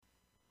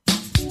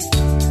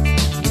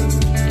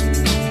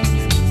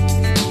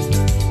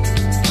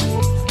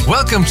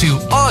Welcome to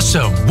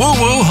Awesome Woo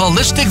Woo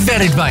Holistic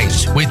Vet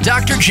Advice with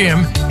Dr.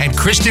 Jim and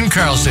Kristen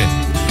Carlson.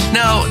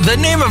 Now, the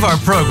name of our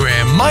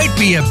program might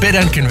be a bit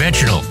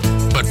unconventional,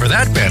 but for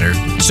that matter,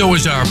 so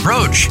is our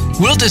approach.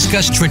 We'll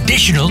discuss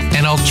traditional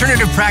and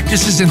alternative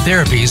practices and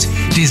therapies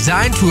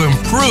designed to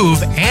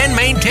improve and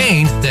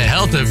maintain the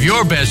health of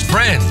your best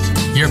friends,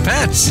 your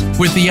pets.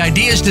 With the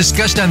ideas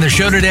discussed on the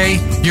show today,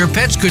 your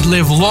pets could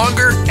live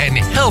longer and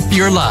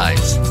healthier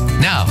lives.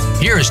 Now,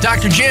 here is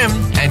Dr. Jim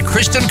and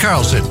Kristen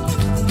Carlson.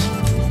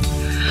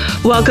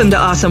 Welcome to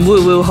Awesome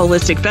Woo Woo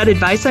Holistic Vet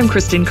Advice. I'm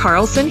Kristen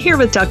Carlson, here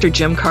with Dr.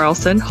 Jim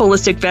Carlson,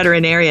 holistic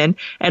veterinarian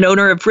and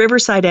owner of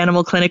Riverside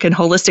Animal Clinic and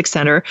Holistic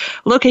Center,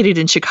 located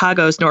in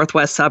Chicago's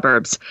northwest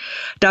suburbs.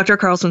 Dr.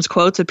 Carlson's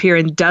quotes appear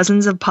in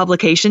dozens of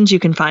publications you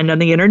can find on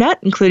the internet,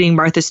 including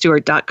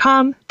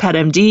MarthaStewart.com,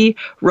 PetMD,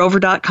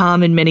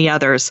 Rover.com, and many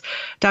others.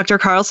 Dr.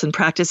 Carlson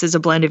practices a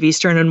blend of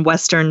Eastern and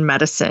Western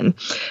medicine.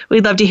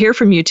 We'd love to hear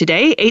from you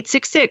today,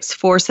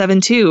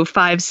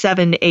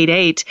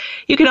 866-472-5788.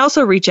 You can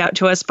also reach out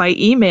to us by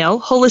email,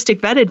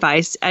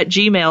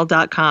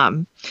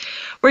 holisticvetadvice@gmail.com.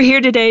 We're here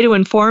today to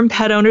inform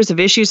pet owners of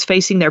issues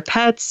facing their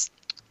pets,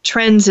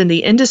 trends in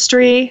the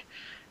industry.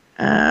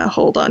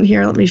 Hold on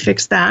here, let me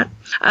fix that.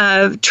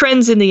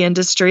 Trends in the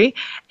industry.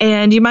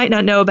 And you might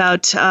not know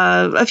about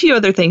a few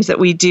other things that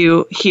we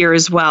do here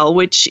as well,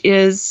 which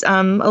is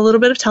a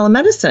little bit of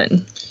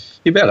telemedicine.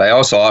 You bet. I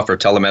also offer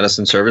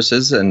telemedicine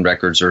services and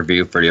records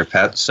review for your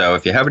pet. So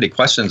if you have any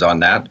questions on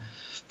that,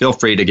 feel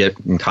free to get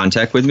in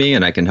contact with me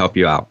and I can help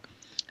you out.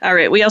 All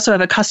right. We also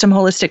have a custom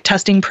holistic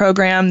testing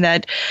program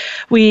that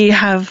we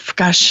have,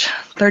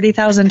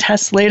 30,000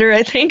 tests later,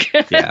 I think.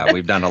 Yeah,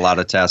 we've done a lot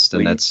of tests,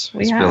 and it's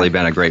really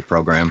been a great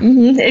program.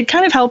 Mm-hmm. It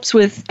kind of helps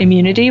with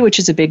immunity, which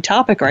is a big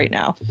topic right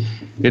now.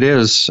 It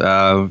is.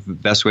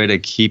 Best way to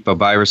keep a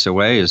virus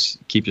away is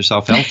keep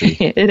yourself healthy.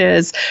 It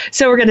is.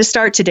 So we're going to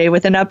start today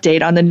with an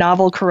update on the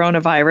novel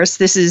coronavirus.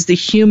 This is the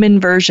human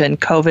version,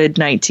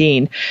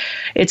 COVID-19.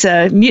 It's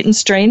a mutant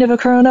strain of a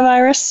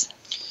coronavirus.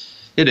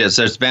 It is.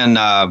 There's been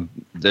a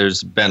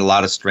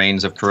lot of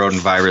strains of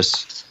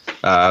coronavirus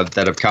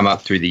that have come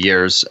up through the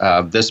years.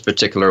 This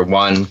particular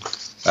one,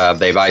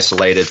 they've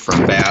isolated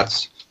from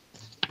bats,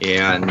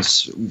 and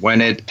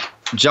when it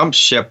jumps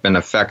ship and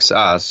affects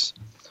us,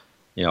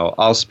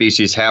 all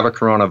species have a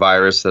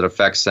coronavirus that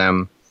affects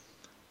them.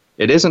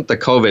 It isn't the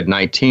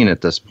COVID-19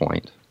 at this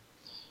point.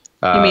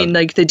 You mean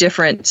like the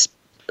different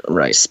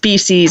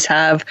species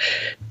have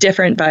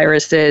different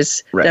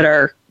viruses that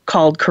are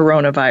called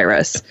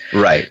coronavirus.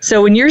 Right.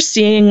 So when you're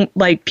seeing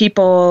like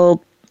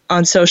people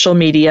on social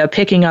media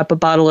picking up a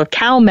bottle of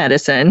cow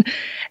medicine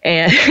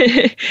and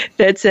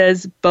that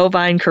says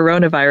bovine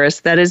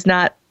coronavirus, that is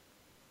not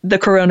the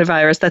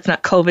coronavirus. That's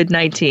not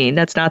COVID-19.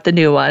 That's not the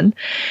new one.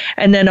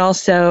 And then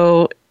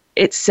also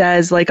it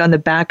says like on the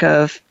back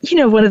of,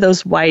 one of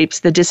those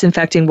wipes, the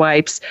disinfecting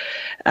wipes,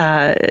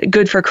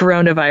 good for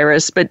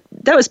coronavirus, but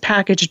that was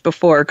packaged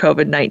before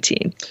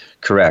COVID-19.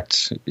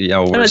 Correct.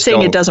 I'm not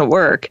saying it doesn't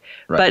work,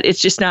 but it's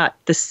just not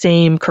the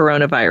same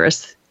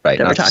coronavirus that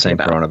we're talking about. Not the same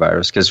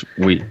coronavirus, because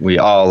we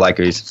all, like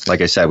I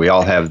said, we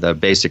all have the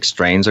basic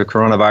strains of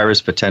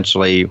coronavirus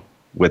potentially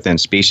within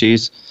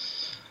species.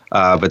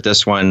 But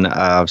this one,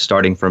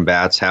 starting from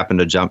bats, happened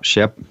to jump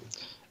ship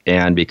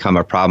and become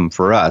a problem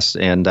for us.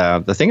 And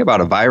the thing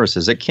about a virus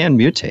is it can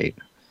mutate.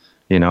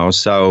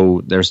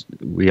 So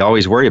we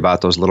always worry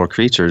about those little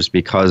creatures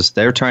because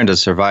they're trying to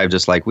survive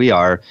just like we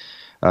are.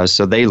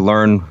 So they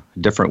learn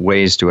different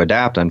ways to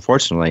adapt,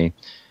 unfortunately.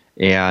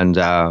 And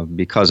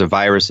because a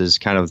virus is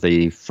kind of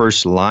the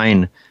first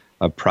line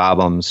of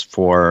problems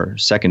for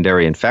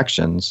secondary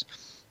infections,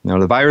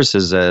 the virus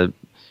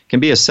can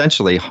be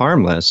essentially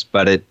harmless,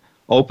 but it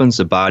opens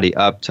the body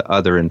up to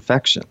other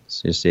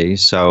infections, you see.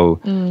 So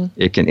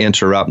it can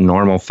interrupt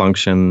normal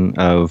function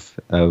of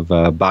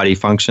body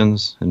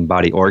functions and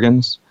body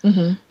organs.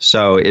 Mm-hmm.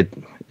 So it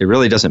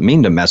really doesn't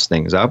mean to mess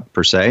things up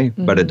per se,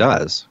 but it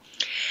does.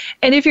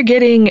 And if you're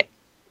getting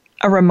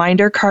a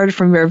reminder card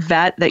from your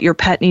vet that your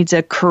pet needs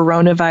a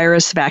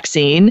coronavirus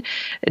vaccine,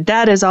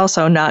 that is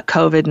also not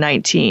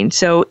COVID-19.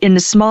 So in the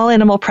small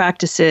animal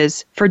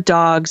practices for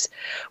dogs,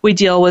 we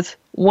deal with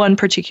one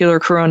particular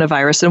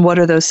coronavirus. And what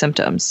are those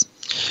symptoms?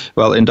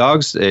 Well, in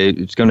dogs,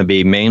 it's going to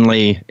be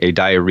mainly a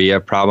diarrhea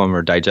problem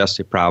or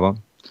digestive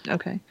problem.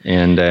 Okay.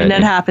 And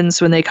that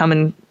happens when they come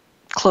in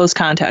close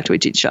contact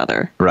with each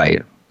other.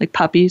 Right. Like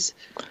puppies?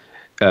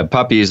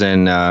 Puppies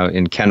in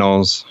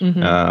kennels,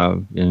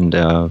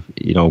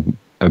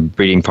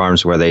 breeding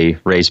farms where they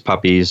raise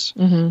puppies.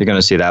 Mm-hmm. You're going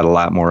to see that a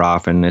lot more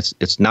often.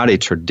 It's not a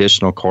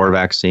traditional core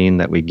vaccine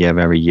that we give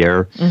every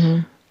year.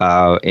 Mm-hmm.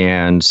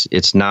 And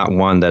it's not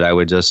one that I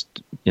would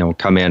just,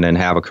 come in and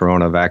have a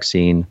corona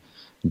vaccine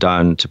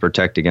done to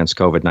protect against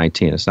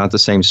COVID-19. It's not the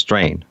same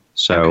strain.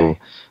 So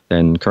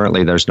then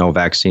currently there's no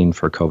vaccine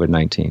for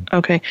COVID-19.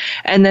 Okay.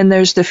 And then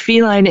there's the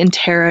feline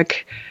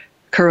enteric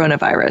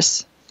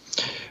coronavirus.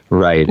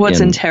 Right.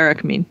 What's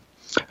enteric mean?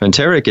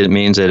 Enteric, it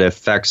means it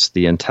affects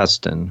the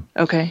intestine.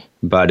 Okay.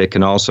 but it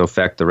can also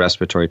affect the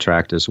respiratory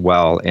tract as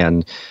well.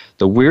 And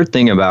the weird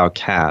thing about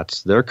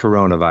cats, their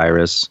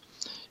coronavirus,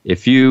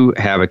 if you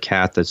have a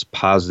cat that's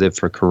positive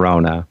for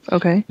corona,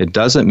 it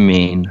doesn't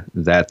mean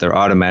that they're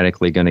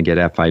automatically going to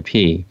get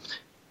FIP.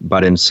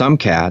 But in some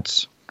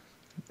cats,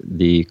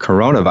 the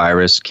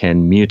coronavirus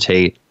can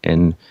mutate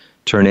and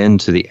turn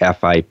into the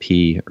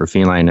FIP, or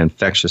feline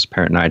infectious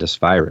peritonitis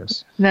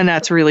virus. Then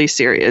that's really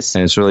serious.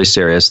 And it's really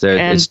serious.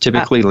 It's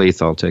typically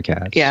lethal to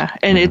cats. Yeah,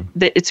 and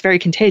it's very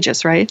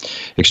contagious, right?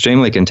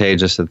 Extremely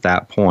contagious at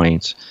that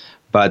point.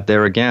 But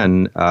there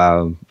again,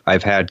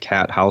 I've had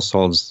cat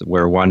households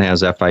where one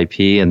has FIP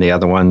and the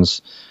other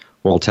ones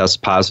will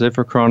test positive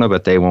for corona,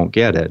 but they won't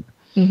get it.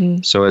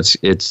 Mm-hmm. So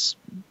it's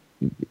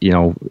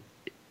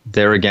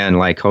there again,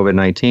 like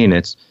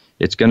COVID-19,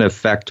 it's going to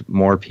affect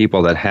more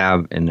people that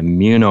have an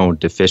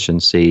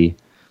immunodeficiency,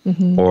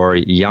 or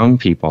young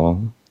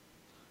people,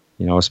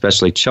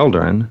 especially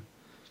children,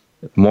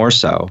 more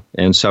so.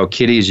 And so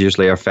kitties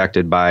usually are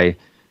affected by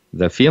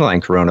the feline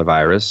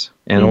coronavirus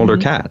and older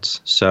cats.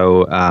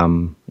 So,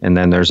 and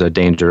then there's a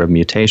danger of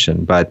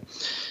mutation. But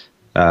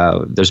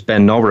there's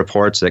been no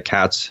reports that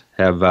cats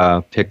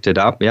have picked it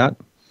up yet.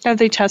 Have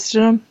they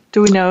tested them?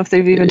 Do we know if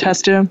they've even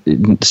tested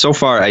them? So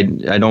far, I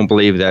don't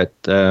believe that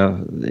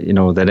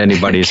that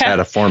anybody's had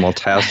a formal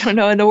test. I don't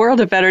know. In the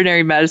world of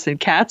veterinary medicine,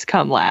 cats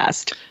come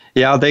last.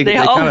 Yeah, they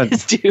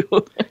always do.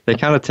 They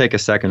kind of take a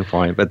second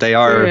point, but they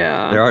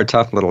are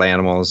tough little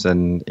animals,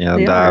 and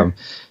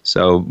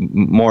so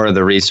more of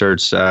the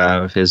research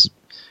is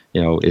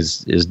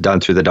done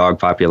through the dog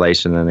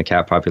population than the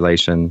cat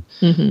population,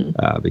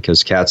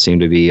 because cats seem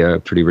to be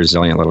pretty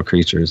resilient little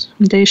creatures.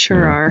 They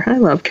sure are. I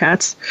love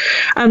cats.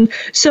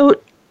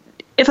 So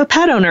if a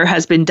pet owner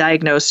has been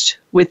diagnosed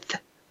with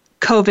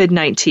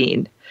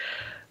COVID-19,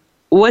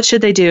 what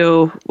should they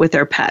do with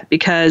their pet?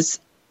 Because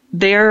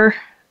their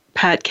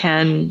pet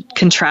can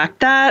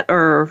contract that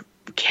or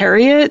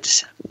carry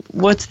it.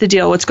 What's the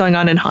deal? What's going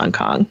on in Hong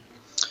Kong?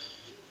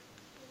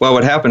 Well,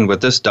 what happened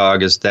with this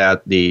dog is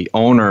that the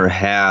owner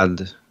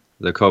had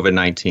the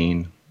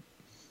COVID-19,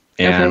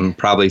 and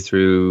probably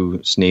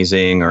through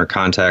sneezing or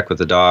contact with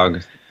the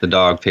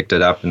dog picked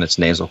it up in its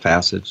nasal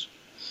passage.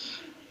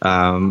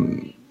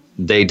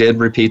 They did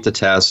repeat the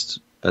test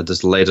at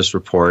this latest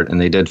report, and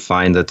they did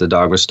find that the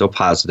dog was still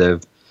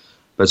positive.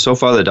 But so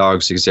far, the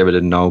dog's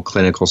exhibited no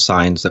clinical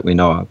signs that we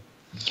know of.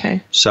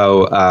 Okay.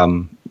 So,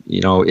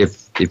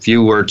 if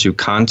you were to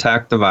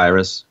contact the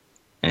virus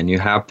and you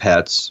have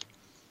pets,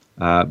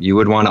 you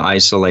would want to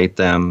isolate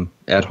them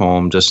at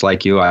home, just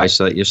like you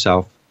isolate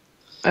yourself.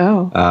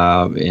 Oh.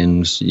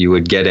 And you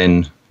would get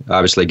in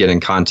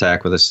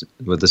contact with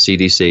the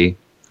CDC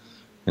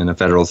and the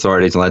federal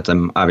authorities, and let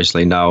them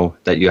obviously know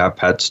that you have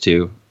pets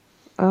too,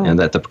 and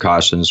that the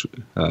precautions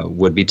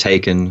would be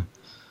taken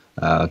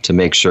to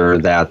make sure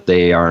that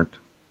they aren't,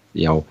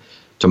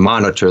 to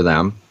monitor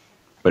them,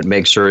 but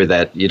make sure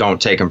that you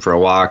don't take them for a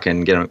walk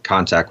and get in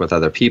contact with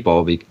other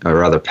people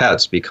or other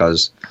pets,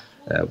 because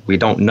we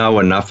don't know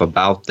enough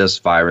about this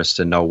virus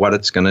to know what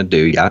it's going to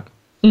do yet.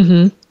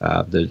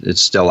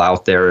 It's still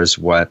out there as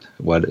what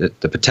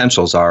the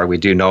potentials are. We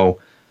do know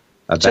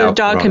about So a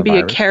dog can be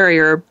a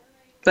carrier,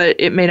 but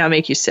it may not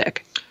make you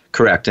sick.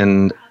 Correct.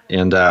 And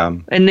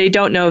they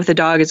don't know if the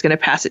dog is going to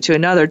pass it to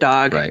another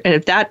dog, right, and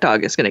if that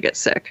dog is going to get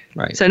sick.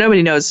 Right. So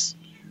nobody knows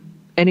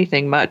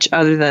anything much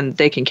other than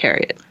they can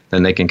carry it.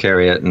 Then they can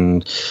carry it,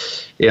 and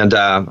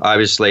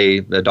obviously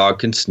the dog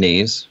can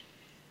sneeze,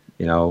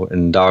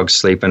 and dogs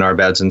sleep in our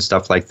beds and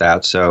stuff like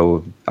that.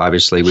 So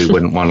obviously we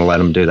wouldn't want to let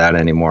them do that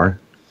anymore,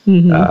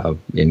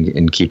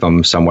 and keep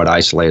them somewhat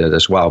isolated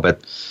as well.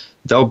 But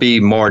there'll be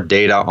more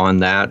data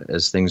on that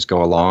as things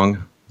go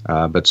along.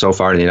 But so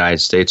far in the United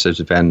States, there's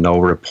been no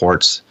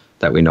reports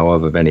that we know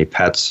of any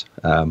pets,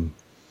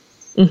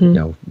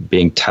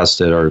 being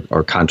tested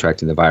or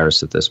contracting the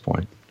virus at this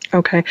point.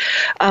 Okay.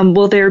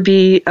 Will there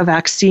be a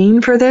vaccine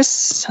for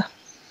this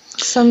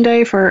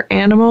someday for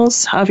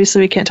animals? Obviously,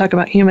 we can't talk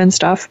about human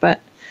stuff,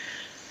 but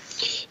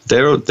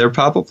there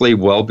probably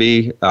will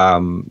be.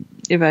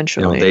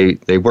 Eventually.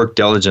 They work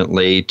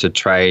diligently to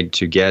try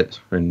to get,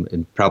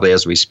 and probably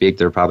as we speak,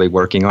 they're probably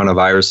working on a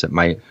virus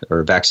or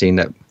a vaccine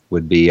that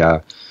would be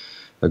a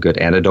good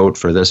antidote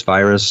for this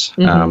virus.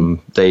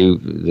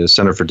 The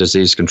Center for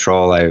Disease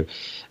Control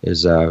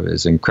is an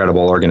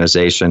incredible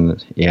organization,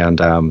 and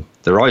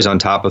they're always on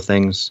top of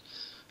things.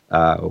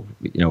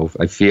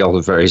 I feel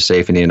very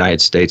safe in the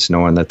United States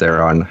knowing that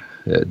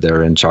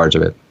they're in charge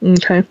of it.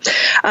 Okay.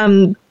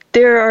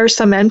 There are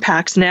some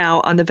impacts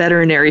now on the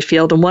veterinary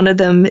field, and one of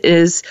them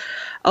is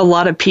a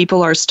lot of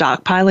people are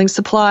stockpiling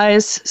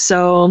supplies.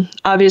 So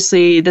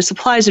obviously the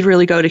supplies would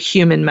really go to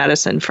human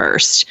medicine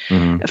first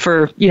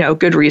for,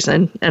 good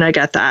reason. And I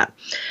get that.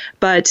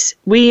 But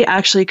we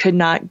actually could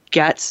not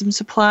get some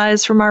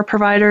supplies from our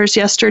providers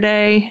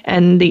yesterday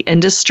and the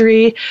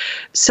industry.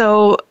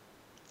 So,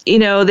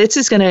 this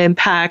is going to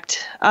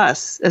impact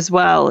us as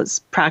well as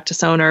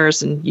practice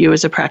owners and you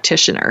as a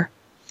practitioner.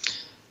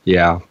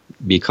 Yeah,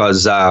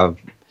 because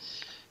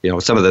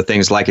some of the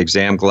things like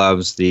exam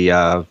gloves,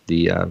 and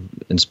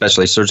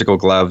especially surgical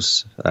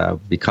gloves,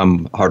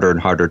 become harder and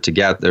harder to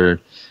get.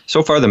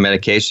 So far, the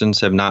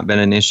medications have not been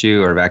an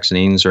issue, or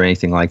vaccines or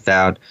anything like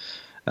that.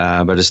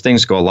 But as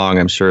things go along,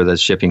 I'm sure the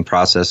shipping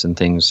process and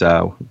things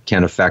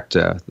can affect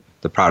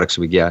the products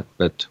we get.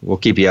 But we'll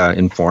keep you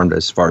informed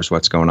as far as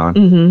what's going on.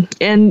 Mm-hmm.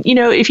 And,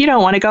 if you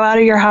don't want to go out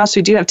of your house,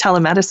 we do have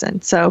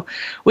telemedicine. So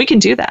we can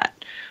do that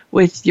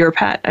with your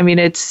pet. I mean,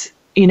 it's,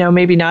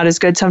 maybe not as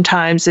good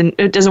sometimes, and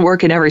it doesn't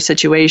work in every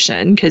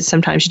situation, because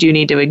sometimes you do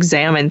need to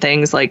examine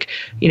things like,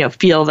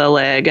 feel the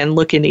leg and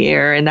look in the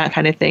air and that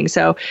kind of thing.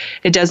 So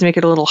it does make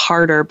it a little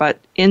harder, but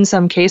in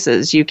some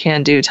cases you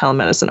can do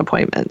telemedicine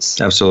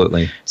appointments.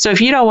 Absolutely. So if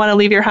you don't want to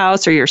leave your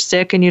house, or you're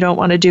sick and you don't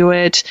want to do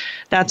it,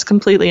 that's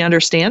completely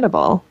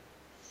understandable.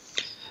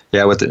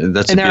 Yeah, that's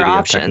the beauty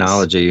of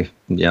technology,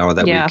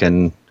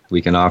 that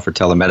we can offer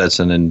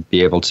telemedicine and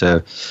be able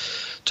to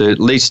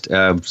at least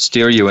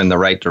steer you in the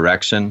right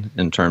direction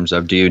in terms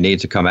of, do you need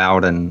to come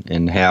out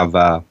and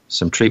have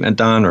some treatment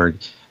done, or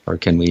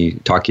can we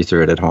talk you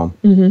through it at home?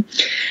 Mm-hmm.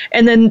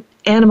 And then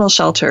animal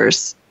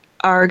shelters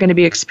are going to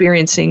be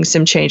experiencing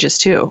some changes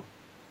too.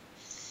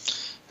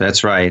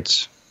 That's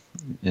right.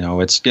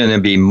 It's going to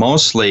be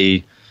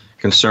mostly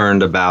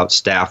concerned about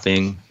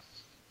staffing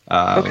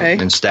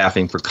and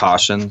staffing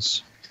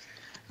precautions.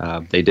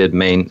 They did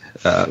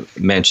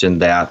mention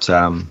that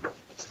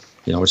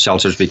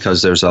shelters,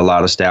 because there's a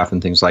lot of staff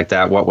and things like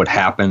that, what would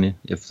happen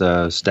if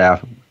the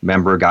staff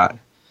member got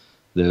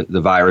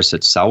the virus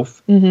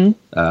itself.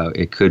 Mm-hmm.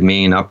 It could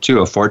mean up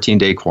to a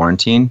 14-day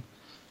quarantine.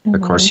 Mm-hmm.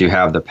 Of course, you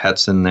have the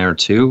pets in there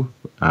too,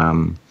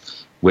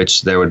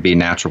 which there would be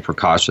natural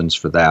precautions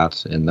for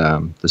that. And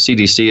the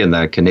CDC and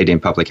the Canadian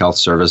Public Health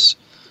Service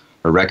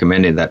are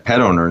recommending that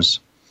pet owners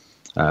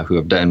who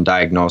have been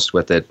diagnosed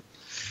with it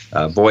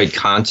avoid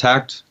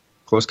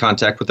close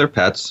contact with their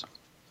pets,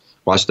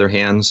 wash their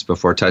hands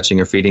before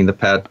touching or feeding the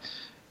pet,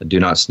 do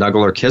not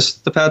snuggle or kiss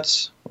the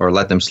pets, or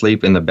let them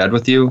sleep in the bed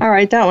with you. All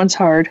right, that one's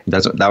hard.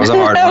 That was a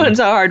hard one. That one's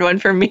a hard one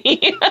for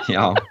me.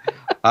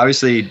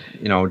 Obviously,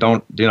 do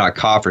not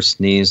cough or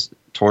sneeze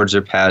towards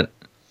your pet.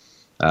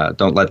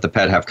 Don't let the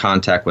pet have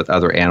contact with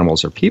other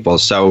animals or people.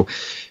 So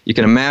you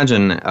can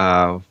imagine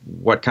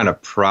what kind of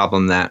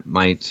problem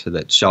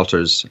that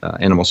shelters,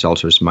 animal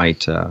shelters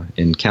might,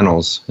 in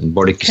kennels and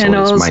boarding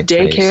facilities might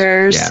face.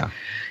 Daycares.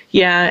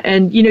 Yeah,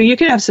 and you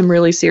could have some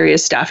really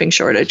serious staffing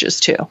shortages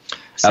too.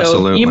 So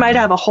Absolutely. You might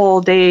have a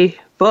whole day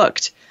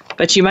booked,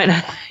 but you might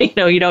not,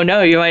 you don't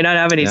know, you might not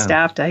have any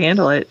staff to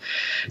handle it.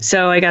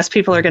 So I guess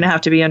people are going to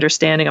have to be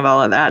understanding of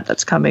all of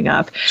that's coming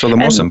up. So the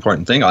most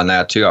important thing on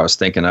that too, I was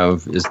thinking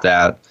of, is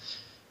that,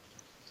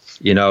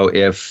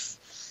 if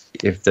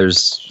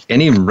there's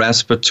any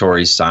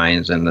respiratory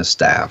signs in the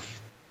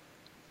staff,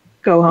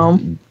 go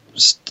home.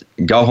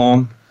 Go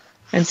home.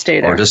 And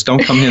stay there. Or just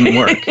don't come in and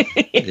work.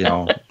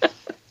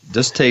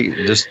 Just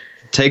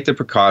take the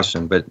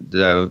precaution, but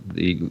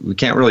we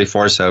can't really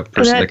force a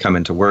person to come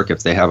into work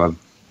if they have a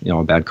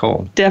bad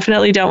cold.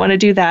 Definitely don't want to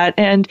do that.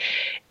 And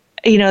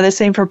the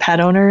same for pet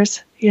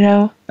owners.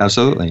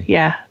 Absolutely.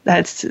 Yeah,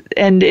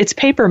 and it's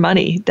paper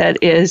money that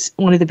is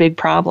one of the big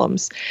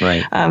problems.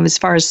 Right. As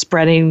far as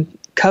spreading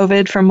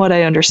COVID, from what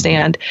I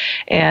understand.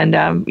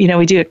 And,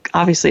 we do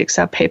obviously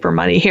accept paper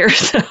money here.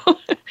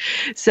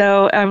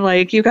 So I'm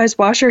like, you guys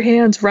wash your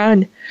hands,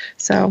 run.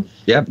 So.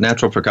 Yep.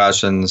 Natural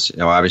precautions,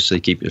 obviously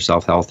keep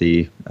yourself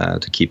healthy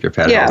to keep your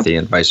pet healthy,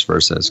 and vice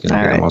versa is going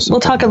to be the most important.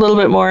 We'll talk a little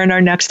bit more in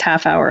our next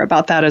half hour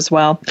about that as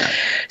well.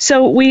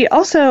 So we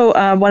also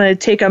want to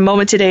take a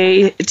moment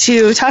today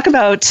to talk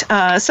about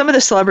some of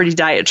the celebrity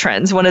diet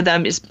trends. One of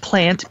them is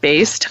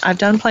plant-based. I've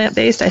done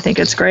plant-based. I think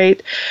it's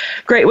great.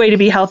 Great way to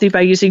be healthy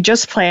by using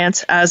just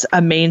plants as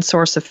a main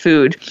source of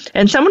food.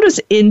 And someone was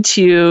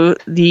into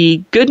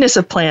the goodness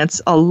of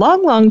plants a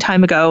long, long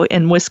time ago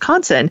in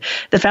Wisconsin.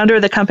 The founder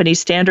of the company,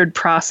 Standard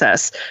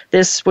Process,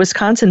 this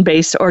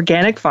Wisconsin-based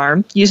organic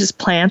farm, uses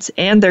plants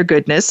and their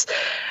goodness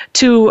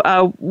to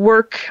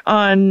work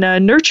on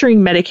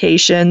nurturing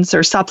medications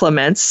or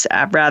supplements,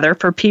 rather,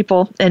 for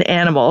people and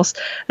animals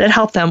that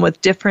help them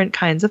with different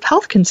kinds of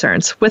health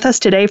concerns. With us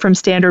today from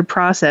Standard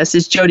Process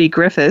is Jody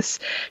Griffiths.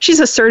 She's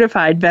a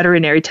certified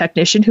veterinary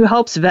technician who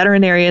helps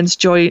veterinarians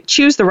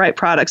choose the right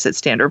products at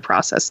Standard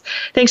Process.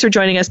 Thanks for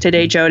joining us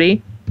today,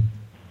 Jody.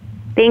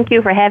 Thank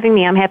you for having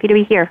me. I'm happy to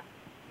be here.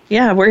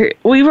 Yeah,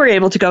 we were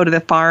able to go to the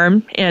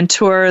farm and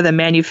tour the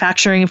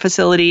manufacturing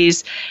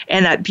facilities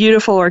and that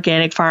beautiful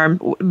organic farm.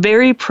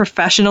 Very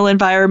professional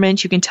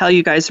environment. You can tell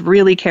you guys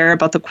really care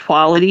about the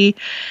quality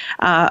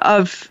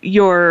of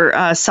your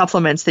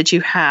supplements that you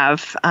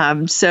have.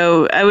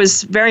 So I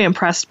was very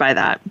impressed by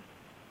that.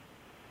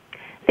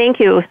 Thank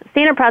you.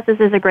 Standard Process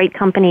is a great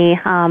company.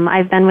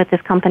 I've been with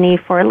this company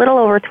for a little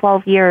over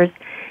 12 years.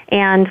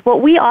 And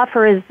what we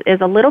offer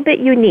is a little bit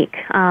unique.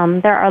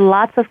 There are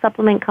lots of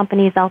supplement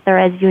companies out there,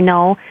 as you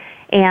know,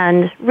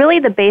 and really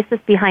the basis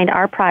behind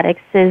our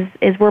products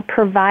is we're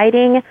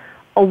providing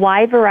a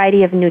wide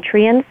variety of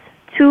nutrients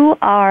to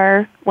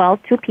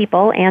to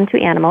people and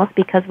to animals,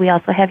 because we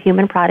also have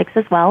human products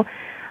as well.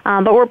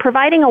 But we're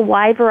providing a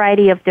wide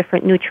variety of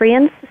different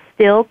nutrients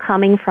still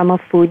coming from a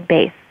food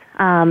base.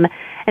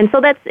 And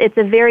so it's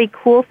a very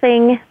cool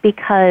thing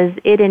because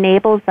it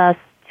enables us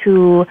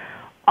to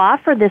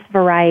offer this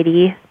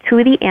variety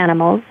to the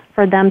animals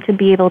for them to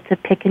be able to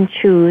pick and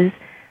choose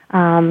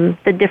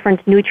the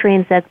different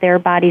nutrients that their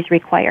bodies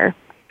require.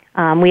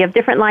 We have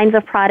different lines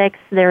of products.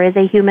 There is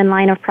a human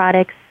line of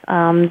products.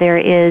 There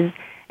is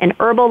an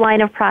herbal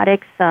line of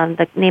products.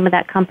 The name of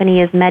that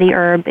company is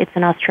MediHerb. It's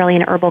an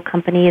Australian herbal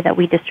company that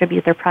we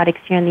distribute their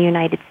products here in the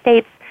United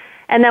States.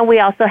 And then we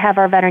also have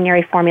our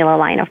veterinary formula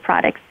line of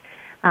products.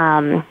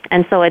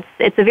 And so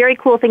it's a very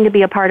cool thing to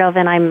be a part of,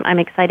 and I'm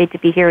excited to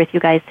be here with you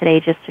guys today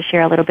just to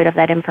share a little bit of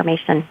that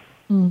information.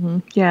 Mm-hmm.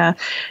 Yeah.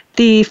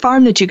 The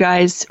farm that you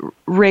guys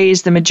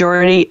raise the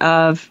majority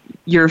of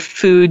your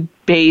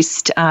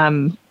food-based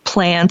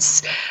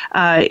plants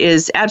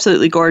is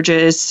absolutely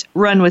gorgeous,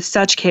 run with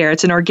such care.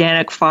 It's an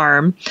organic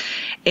farm.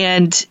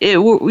 And,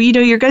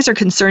 you guys are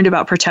concerned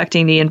about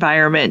protecting the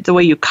environment, the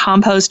way you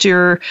compost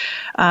your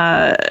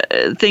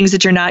things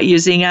that you're not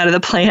using out of the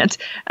plant.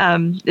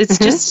 It's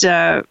just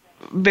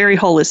very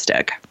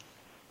holistic.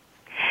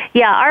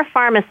 Yeah, our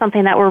farm is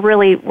something that we're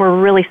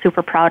really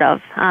super proud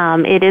of.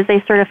 It is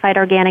a certified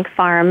organic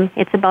farm.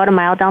 It's about a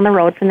mile down the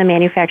road from the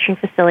manufacturing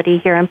facility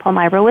here in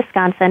Palmyra,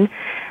 Wisconsin.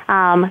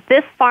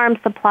 This farm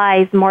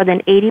supplies more than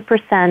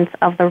 80%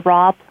 of the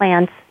raw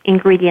plant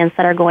ingredients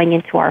that are going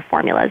into our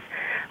formulas.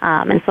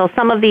 And so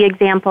some of the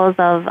examples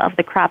of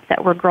the crops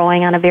that we're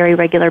growing on a very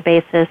regular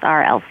basis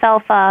are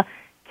alfalfa,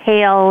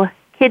 kale,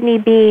 kidney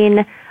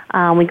bean.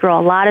 We grow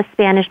a lot of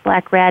Spanish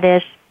black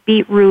radish,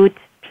 beetroot,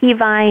 pea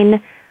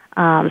vine,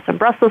 some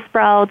Brussels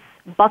sprouts,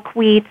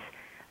 buckwheat.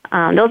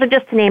 Those are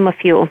just to name a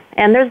few.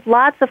 And there's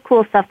lots of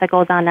cool stuff that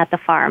goes on at the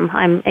farm.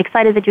 I'm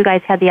excited that you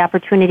guys had the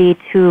opportunity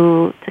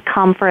to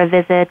come for a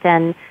visit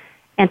and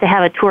to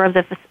have a tour of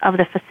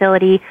the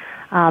facility.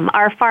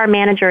 Our farm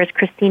manager is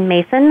Christine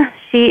Mason.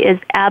 She is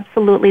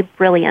absolutely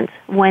brilliant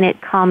when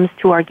it comes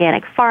to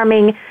organic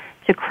farming,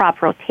 to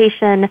crop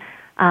rotation,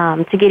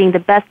 to getting the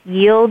best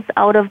yields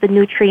out of the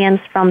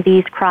nutrients from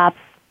these crops.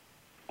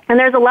 And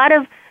there's a lot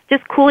of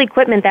just cool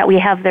equipment that we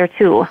have there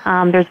too.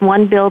 There's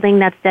one building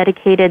that's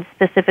dedicated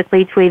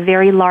specifically to a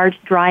very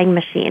large drying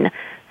machine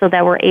so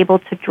that we're able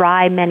to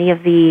dry many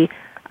of the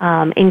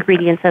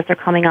ingredients as they're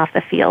coming off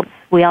the fields.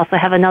 We also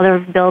have another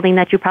building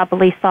that you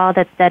probably saw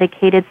that's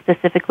dedicated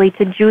specifically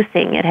to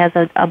juicing. It has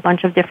a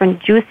bunch of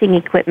different juicing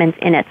equipment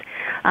in it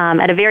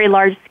at a very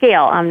large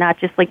scale, not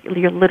just like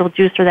your little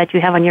juicer that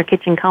you have on your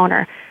kitchen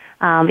counter,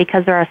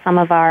 because there are some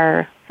of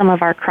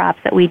our crops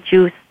that we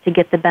juice to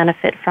get the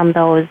benefit from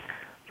those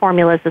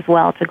formulas as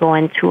well to go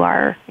into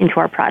our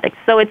products.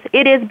 So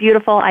it is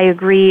beautiful. I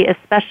agree,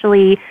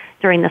 especially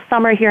during the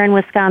summer here in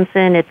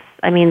Wisconsin.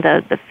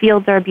 The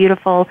fields are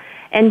beautiful,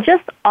 and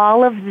just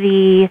all of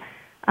the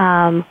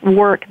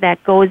work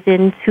that goes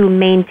into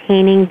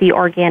maintaining the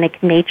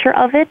organic nature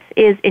of it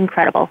is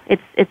incredible.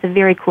 It's a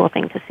very cool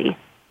thing to see.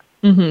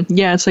 Mm-hmm.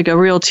 Yeah, it's like a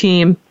real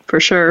team for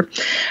sure.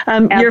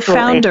 Your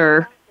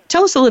founder.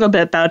 Tell us a little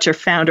bit about your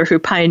founder who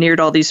pioneered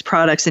all these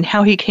products and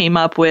how he came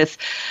up with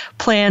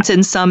plants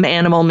and some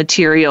animal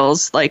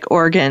materials like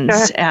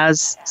organs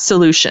as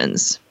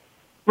solutions.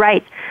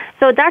 Right.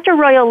 So Dr.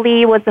 Royal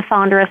Lee was the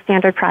founder of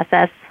Standard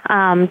Process.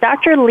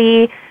 Dr.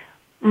 Lee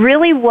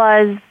really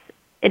was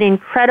an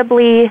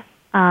incredibly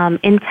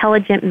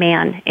intelligent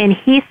man, and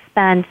he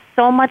spent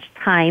so much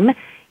time,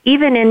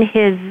 even in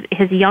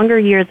his younger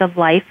years of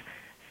life,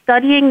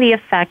 studying the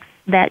effects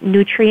that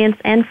nutrients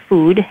and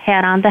food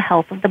had on the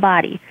health of the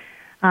body.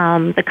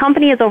 The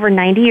company is over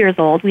 90 years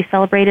old. We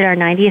celebrated our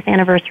 90th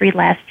anniversary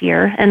last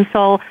year. And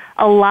so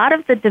a lot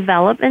of the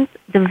development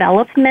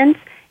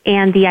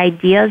and the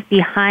ideas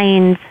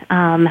behind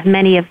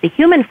many of the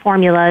human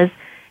formulas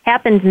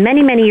happened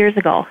many, many years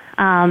ago.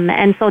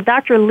 And so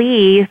Dr.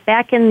 Lee,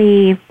 back in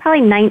the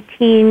probably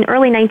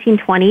early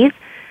 1920s,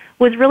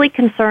 was really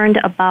concerned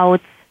about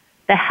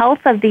the health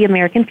of the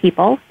American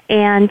people,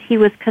 and he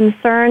was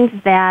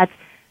concerned that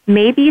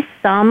maybe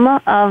some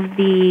of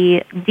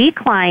the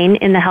decline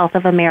in the health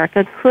of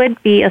America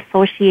could be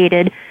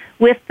associated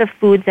with the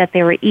foods that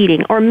they were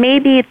eating, or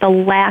maybe the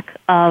lack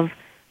of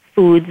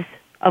foods,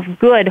 of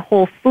good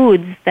whole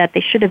foods that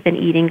they should have been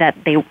eating that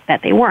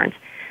they weren't.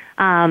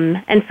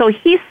 And so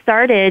he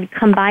started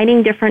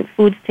combining different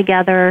foods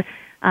together.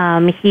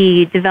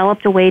 He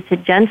developed a way to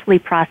gently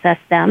process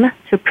them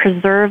to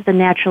preserve the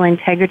natural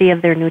integrity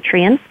of their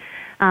nutrients.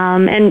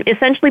 And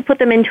essentially put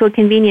them into a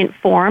convenient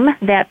form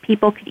that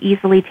people could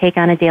easily take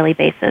on a daily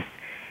basis.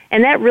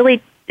 And that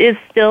really is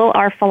still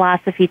our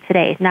philosophy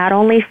today, not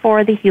only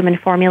for the human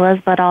formulas,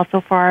 but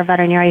also for our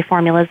veterinary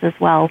formulas as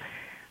well.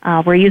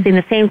 We're using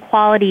the same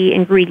quality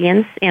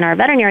ingredients in our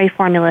veterinary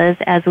formulas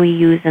as we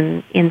use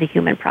in the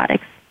human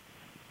products.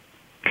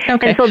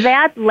 Okay. And so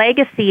that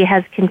legacy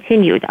has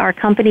continued. Our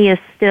company is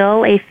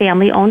still a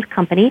family-owned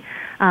company.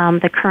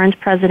 The current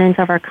president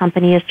of our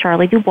company is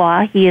Charlie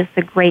Dubois. He is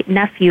the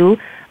great-nephew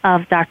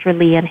of Dr.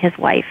 Lee and his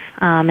wife.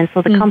 And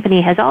so the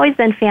company has always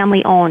been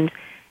family-owned,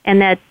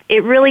 and that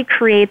it really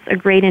creates a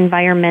great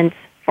environment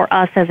for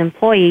us as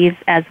employees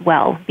as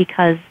well,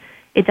 because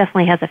it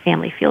definitely has a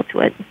family feel to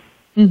it.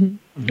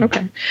 Mm-hmm.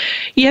 Okay.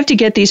 You have to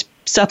get these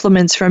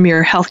supplements from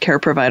your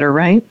healthcare provider,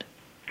 right?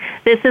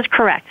 This is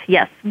correct,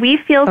 yes. We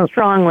feel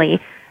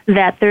strongly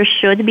that there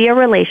should be a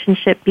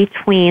relationship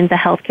between the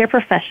healthcare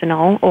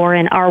professional, or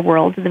in our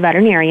world, the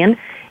veterinarian,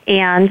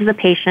 and the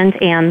patient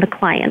and the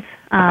client.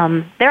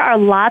 There are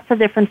lots of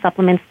different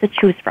supplements to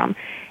choose from,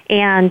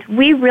 and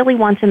we really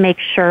want to make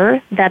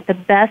sure that the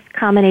best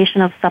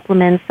combination of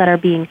supplements that are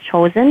being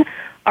chosen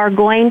are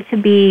going to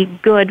be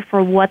good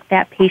for what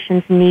that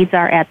patient's needs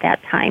are at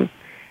that time.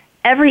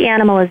 Every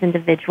animal is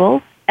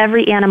individual.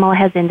 Every animal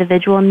has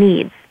individual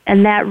needs.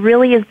 And that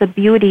really is the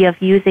beauty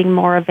of using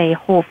more of a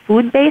whole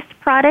food-based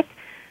product,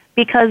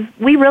 because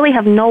we really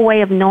have no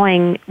way of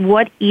knowing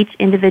what each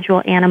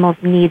individual animal's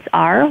needs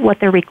are, what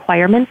their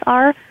requirements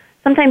are.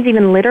 Sometimes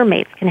even litter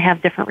mates can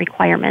have different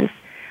requirements.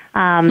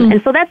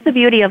 And so that's the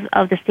beauty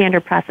of the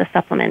standard process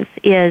supplements,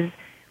 is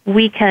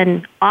we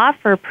can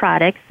offer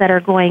products that are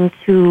going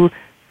to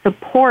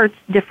support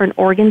different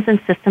organs and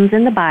systems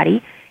in the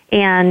body,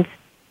 and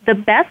the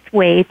best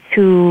way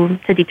to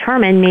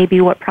determine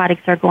maybe what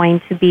products are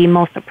going to be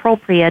most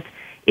appropriate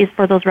is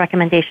for those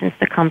recommendations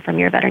to come from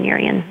your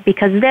veterinarian,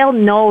 because they'll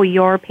know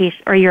your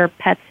patient or your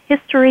pet's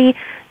history.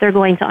 They're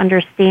going to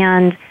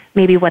understand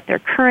maybe what their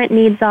current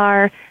needs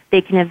are.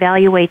 They can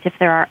evaluate if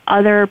there are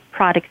other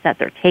products that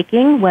they're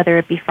taking, whether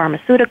it be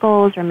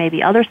pharmaceuticals or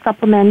maybe other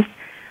supplements.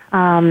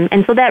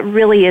 And so that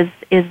really is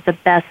the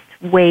best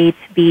way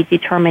to be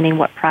determining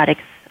what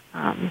products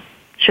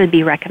should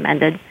be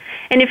recommended.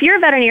 And if your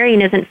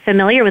veterinarian isn't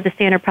familiar with the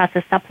standard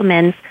process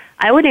supplements,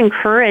 I would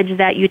encourage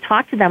that you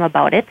talk to them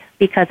about it,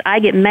 because I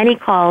get many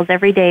calls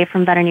every day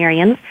from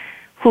veterinarians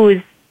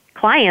whose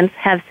clients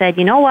have said,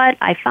 you know what,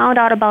 I found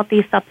out about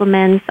these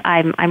supplements,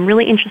 I'm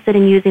really interested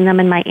in using them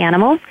in my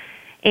animals,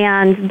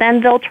 and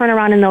then they'll turn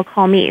around and they'll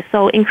call me.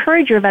 So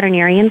encourage your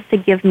veterinarians to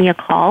give me a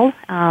call.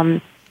 I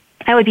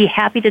would be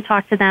happy to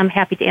talk to them,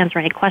 happy to answer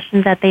any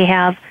questions that they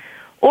have.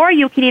 Or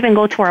you could even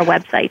go to our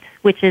website,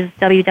 which is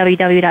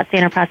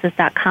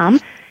www.standardprocess.com.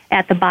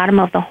 At the bottom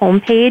of the home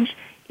page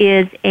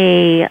is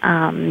a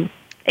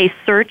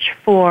search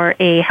for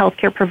a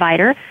healthcare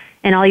provider,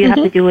 and all you have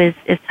to do is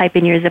type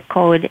in your zip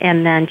code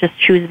and then just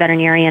choose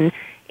veterinarian,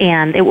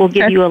 and it will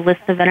give you a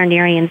list of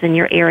veterinarians in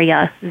your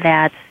area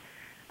that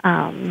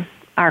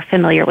are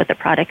familiar with the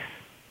products.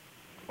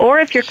 Or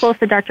if you're close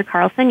to Dr.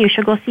 Carlson, you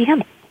should go see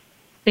him.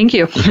 Thank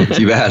you.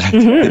 You bet.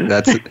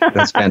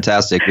 That's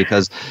fantastic,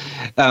 because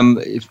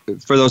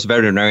for those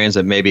veterinarians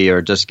that maybe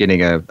are just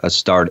getting a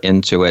start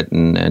into it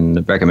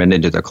and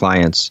recommending to their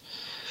clients,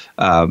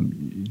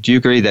 do you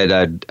agree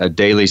that a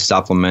daily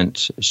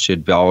supplement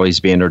should always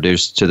be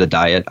introduced to the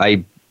diet?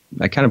 I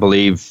kind of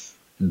believe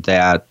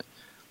that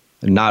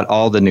not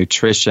all the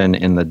nutrition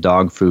in the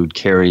dog food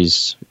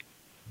carries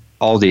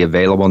all the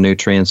available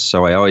nutrients,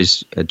 so I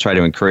always try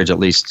to encourage at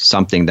least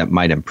something that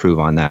might improve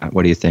on that.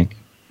 What do you think?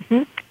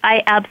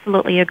 I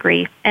absolutely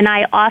agree. And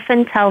I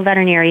often tell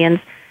veterinarians,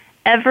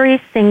 every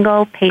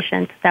single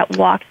patient that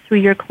walks through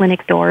your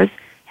clinic doors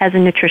has a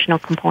nutritional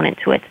component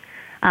to it.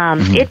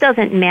 It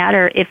doesn't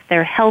matter if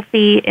they're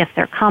healthy, if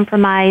they're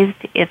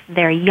compromised, if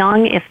they're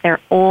young, if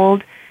they're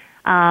old.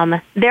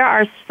 There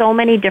are so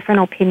many different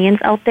opinions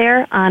out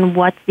there on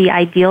what the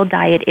ideal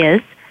diet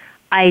is.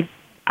 I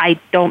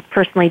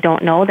personally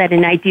don't know that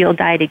an ideal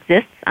diet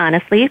exists,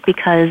 honestly,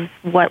 because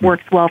what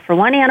works well for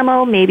one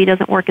animal maybe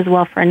doesn't work as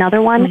well for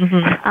another one.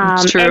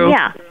 That's true. And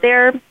yeah,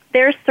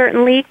 there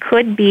certainly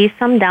could be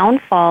some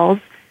downfalls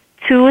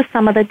to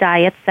some of the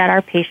diets that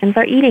our patients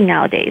are eating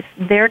nowadays.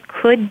 There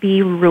could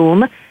be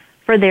room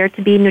for there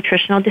to be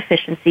nutritional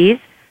deficiencies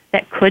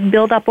that could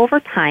build up over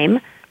time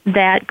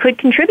that could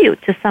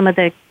contribute to some of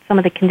the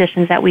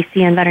conditions that we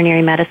see in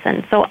veterinary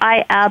medicine. So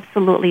I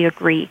absolutely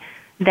agree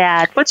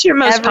that. What's your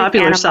most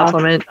popular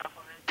supplement?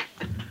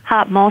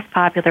 Most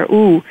popular.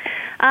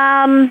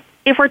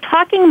 If we're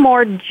talking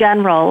more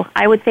general,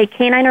 I would say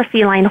canine or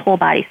feline whole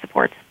body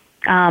support.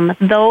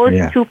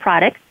 Those two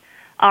products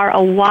are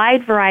a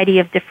wide variety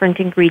of different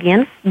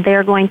ingredients.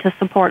 They're going to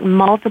support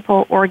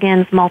multiple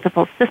organs,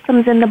 multiple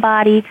systems in the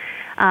body.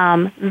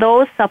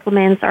 Those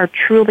supplements are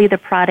truly the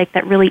product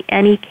that really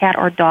any cat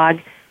or dog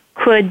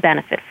could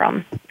benefit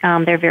from.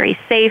 They're very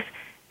safe.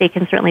 They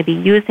can certainly be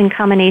used in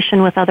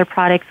combination with other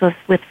products,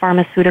 with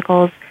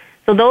pharmaceuticals.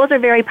 So those are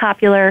very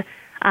popular.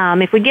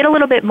 If we get a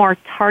little bit more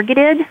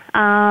targeted,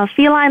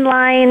 feline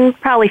line,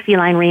 probably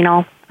feline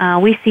renal.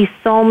 We see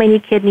so many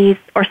kitties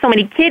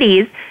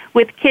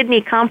with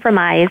kidney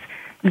compromise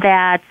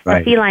that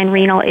the feline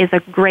renal is a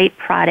great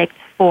product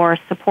for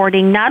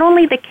supporting not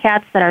only the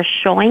cats that are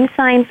showing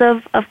signs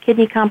of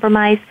kidney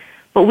compromise,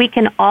 but we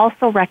can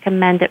also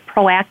recommend it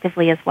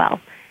proactively as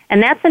well.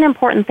 And that's an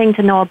important thing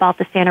to know about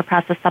the standard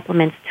process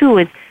supplements too,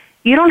 is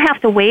you don't have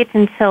to wait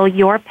until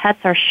your pets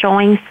are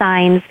showing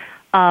signs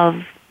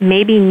of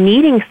maybe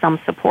needing some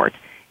support.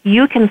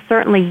 You can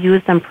certainly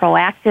use them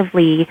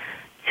proactively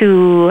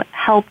to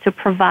help to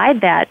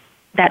provide that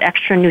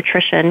extra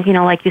nutrition. You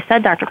know, like you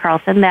said, Dr.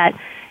 Carlson, that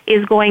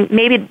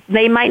maybe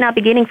they might not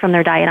be gaining from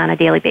their diet on a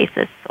daily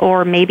basis,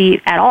 or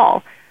maybe at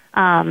all.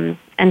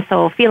 And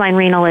so feline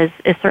renal is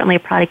certainly a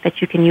product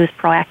that you can use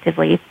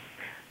proactively.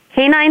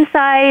 Canine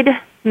side,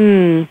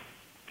 canine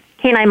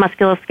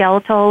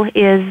musculoskeletal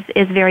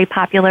is very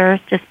popular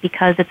just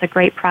because it's a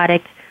great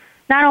product,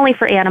 not only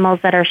for animals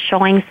that are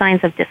showing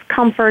signs of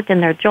discomfort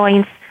in their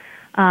joints,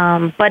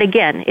 but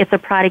again, it's a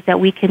product that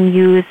we can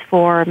use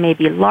for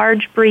maybe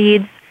large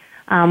breeds.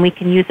 We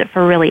can use it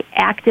for really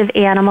active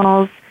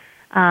animals.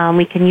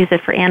 We can use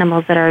it for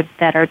animals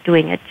that are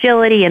doing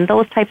agility and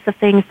those types of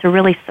things to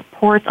really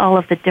support all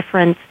of the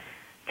different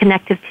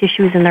connective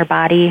tissues in their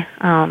body.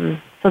 So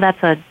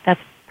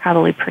that's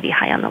probably pretty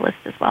high on the list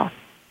as well.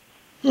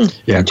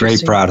 Yeah,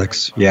 great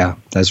products. Yeah,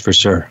 that's for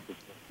sure.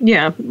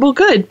 Yeah, well,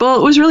 good. Well,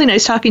 it was really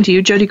nice talking to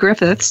you, Jody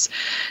Griffiths,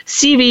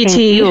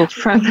 CVT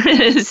from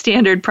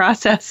Standard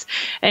Process.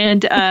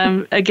 And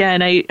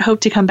again, I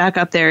hope to come back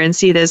up there and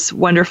see this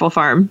wonderful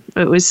farm.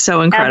 It was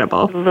so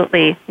incredible.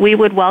 Absolutely. We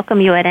would welcome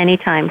you at any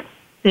time.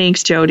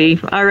 Thanks, Jody.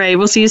 All right,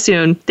 we'll see you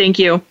soon. Thank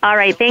you. All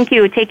right, thank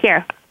you. Take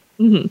care.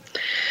 Mm-hmm.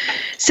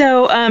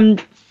 So,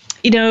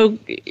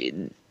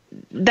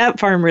 that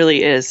farm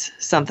really is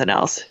something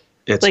else.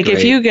 It's like great.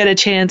 If you get a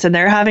chance and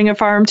they're having a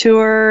farm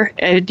tour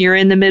and you're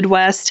in the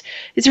Midwest,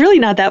 it's really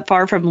not that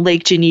far from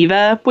Lake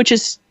Geneva, which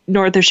is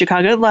north of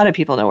Chicago. A lot of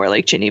people know where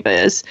Lake Geneva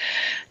is.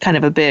 Kind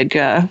of a big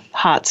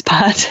hot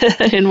spot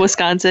in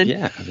Wisconsin.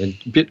 Yeah,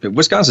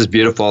 Wisconsin's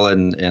beautiful,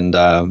 and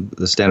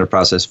the Standard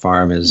Process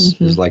Farm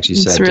is like she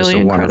said, really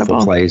just a wonderful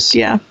incredible place.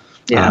 Yeah.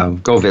 Yeah.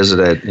 Go visit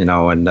it,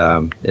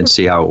 and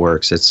see how it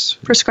works. It's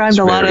prescribed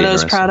a lot of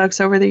those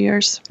products over the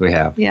years. We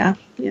have. Yeah.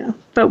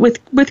 But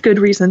with good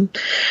reason.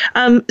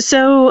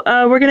 So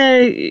we're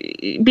going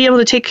to be able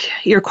to take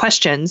your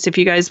questions if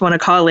you guys want to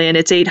call in.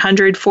 It's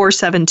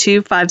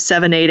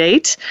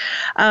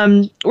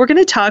 800-472-5788. We're going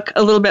to talk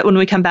a little bit when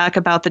we come back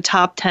about the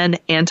top 10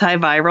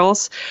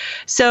 antivirals.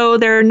 So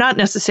they're not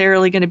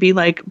necessarily going to be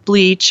like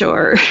bleach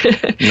or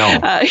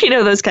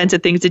those kinds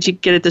of things that you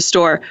get at the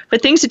store,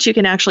 but things that you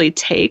can actually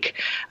take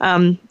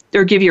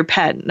or give your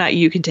pet, not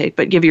you can take,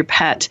 but give your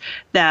pet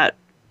that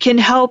can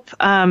help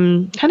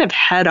kind of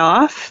head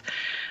off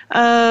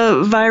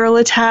a viral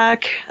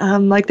attack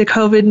like the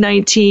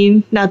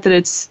COVID-19. Not that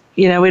it's,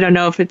 we don't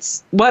know if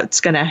it's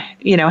what's going to,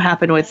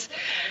 happen with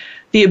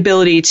the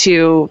ability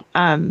to,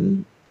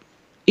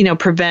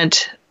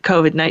 prevent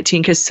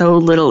COVID-19 because so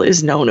little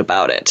is known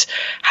about it.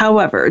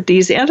 However,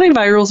 these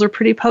antivirals are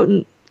pretty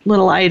potent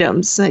little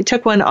items. I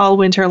took one all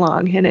winter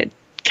long and it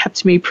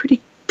kept me pretty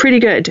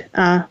good,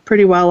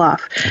 pretty well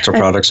off. Natural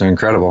products are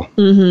incredible.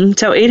 Mm-hmm.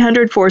 So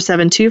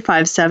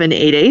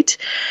 800-472-5788.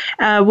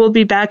 We'll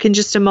be back in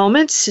just a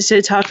moment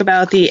to talk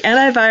about the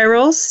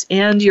antivirals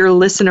and your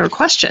listener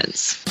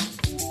questions.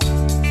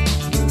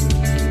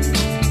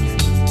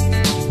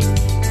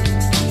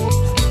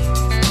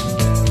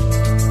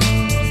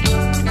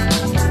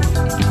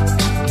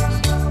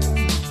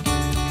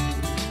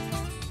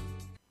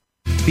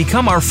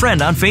 Become our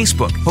friend on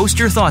Facebook. Post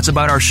your thoughts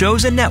about our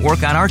shows and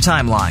network on our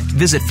timeline.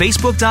 Visit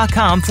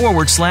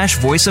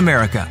Facebook.com/Voice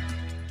America.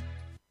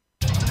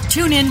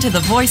 Tune in to the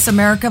Voice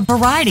America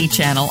Variety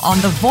channel on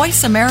the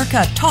Voice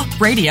America Talk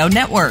Radio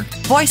Network.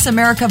 Voice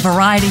America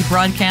Variety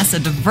broadcasts a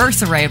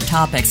diverse array of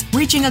topics,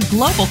 reaching a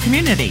global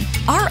community.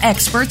 Our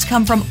experts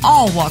come from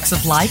all walks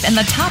of life, and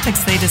the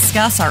topics they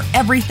discuss are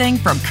everything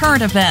from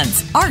current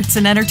events, arts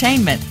and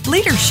entertainment,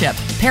 leadership,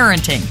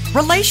 parenting,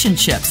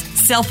 relationships,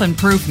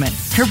 self-improvement,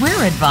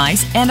 career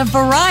advice, and a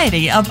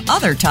variety of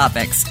other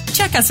topics.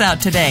 Check us out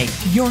today.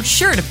 You're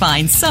sure to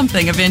find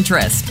something of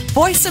interest.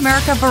 Voice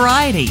America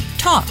Variety.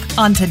 Talk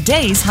on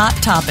today's hot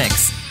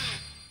topics.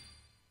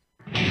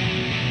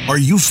 Are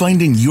you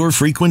finding your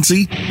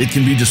frequency? It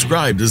can be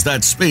described as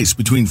that space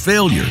between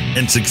failure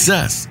and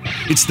success.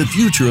 It's the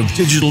future of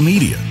digital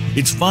media.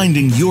 It's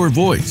finding your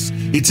voice.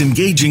 It's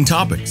engaging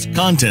topics,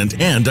 content,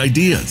 and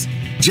ideas.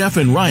 Jeff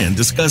and Ryan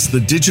discuss the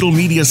digital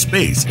media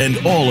space and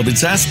all of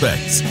its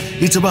aspects.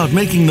 It's about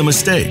making the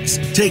mistakes,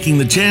 taking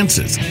the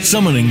chances,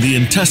 summoning the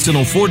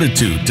intestinal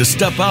fortitude to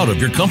step out of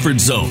your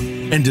comfort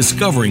zone, and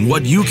discovering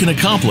what you can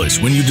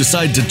accomplish when you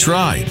decide to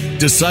try,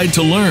 decide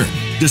to learn,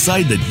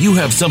 decide that you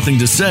have something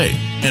to say,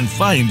 and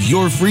find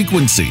your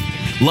frequency.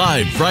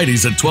 Live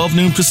Fridays at 12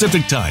 noon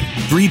Pacific Time,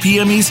 3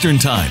 p.m. Eastern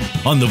Time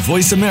on the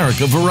Voice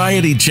America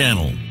Variety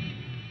Channel.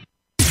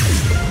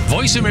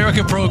 Voice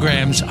America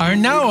programs are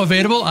now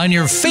available on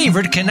your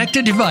favorite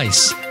connected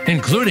device,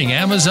 including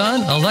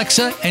Amazon,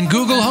 Alexa, and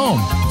Google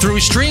Home. Through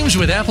streams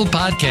with Apple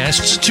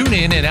Podcasts,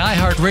 TuneIn, and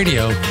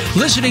iHeartRadio,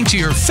 listening to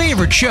your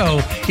favorite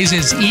show is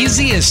as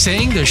easy as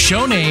saying the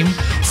show name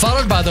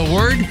followed by the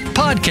word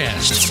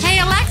podcast. Hey,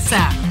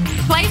 Alexa,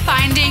 play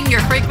Finding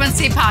Your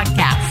Frequency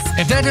podcast.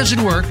 If that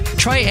doesn't work,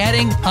 try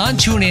adding on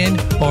TuneIn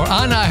or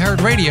on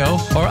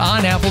iHeartRadio or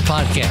on Apple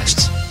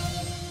Podcasts.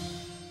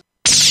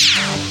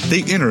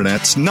 The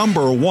Internet's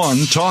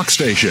 #1 talk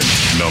station.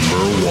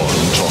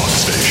 #1 talk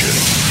station.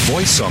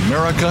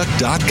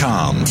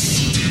 VoiceAmerica.com.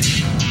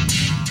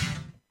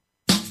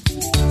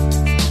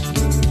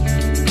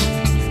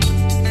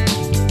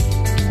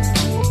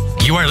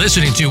 You are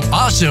listening to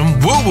awesome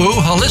woo-woo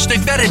holistic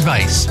vet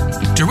advice.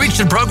 To reach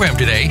the program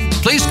today,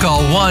 please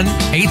call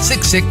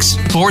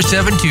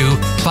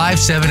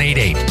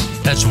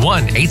 1-866-472-5788. That's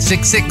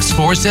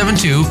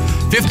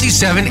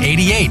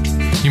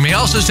 1-866-472-5788. You may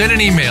also send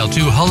an email to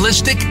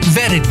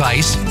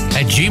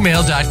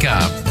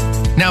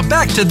holisticvetadvice@gmail.com. Now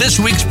back to this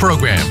week's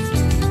program.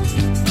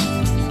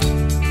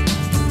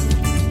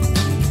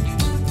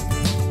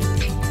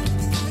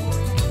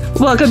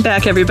 Welcome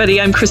back, everybody.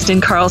 I'm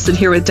Kristen Carlson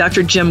here with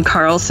Dr. Jim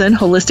Carlson,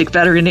 holistic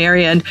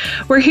veterinarian.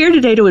 We're here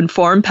today to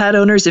inform pet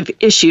owners of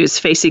issues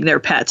facing their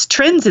pets,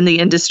 trends in the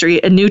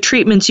industry, and new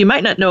treatments you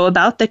might not know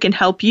about that can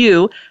help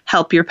you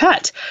help your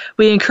pet.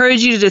 We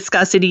encourage you to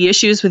discuss any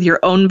issues with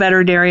your own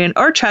veterinarian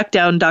or track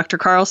down Dr.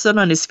 Carlson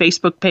on his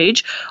Facebook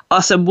page,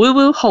 Awesome Woo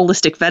Woo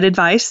Holistic Vet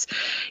Advice.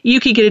 You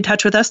can get in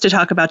touch with us to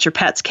talk about your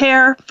pet's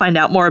care, find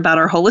out more about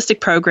our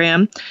holistic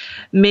program,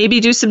 maybe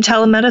do some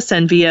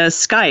telemedicine via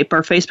Skype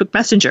or Facebook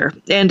Messenger,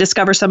 and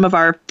discover some of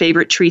our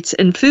favorite treats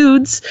and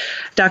foods.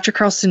 Dr.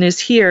 Carlson is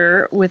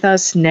here with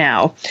us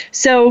now.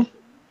 So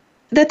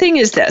the thing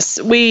is this,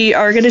 we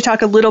are going to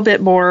talk a little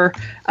bit more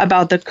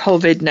about the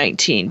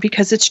COVID-19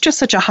 because it's just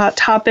such a hot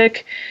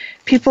topic.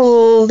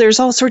 People, there's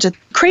all sorts of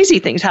crazy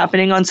things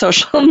happening on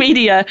social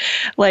media,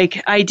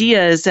 like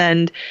ideas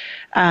and,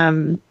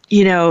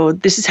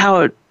 this is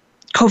how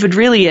COVID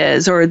really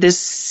is, or this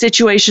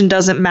situation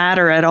doesn't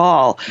matter at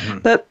all. Mm-hmm.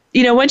 But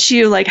once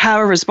you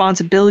have a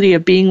responsibility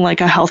of being like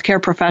a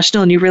healthcare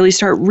professional and you really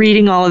start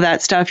reading all of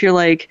that stuff, you're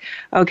like,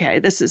 okay,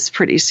 this is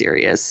pretty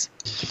serious.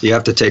 You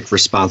have to take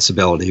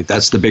responsibility.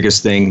 That's the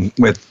biggest thing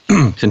with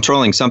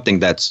controlling something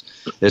that's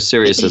as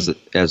serious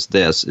as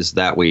this, is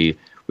that we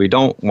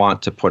don't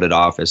want to put it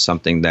off as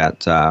something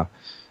that,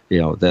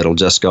 that'll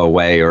just go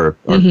away or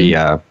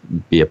mm-hmm.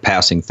 be a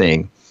passing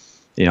thing.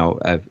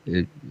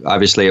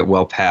 Obviously it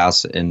will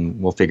pass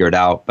and we'll figure it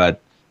out,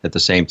 but at the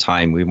same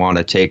time, we want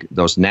to take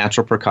those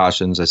natural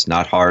precautions. It's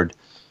not hard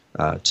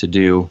to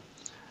do.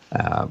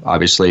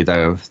 Obviously,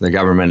 the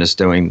government is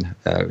doing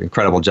an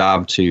incredible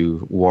job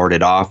to ward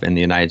it off in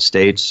the United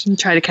States. And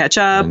try to catch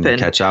up. And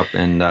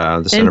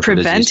the Center for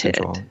Disease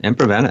Control. And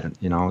prevent it.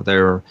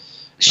 They're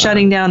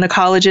shutting down the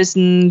colleges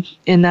and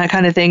that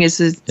kind of thing is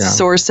a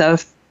source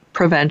of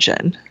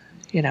prevention.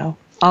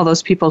 All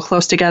those people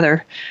close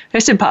together.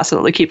 It's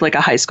impossible to keep like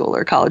a high school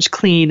or college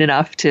clean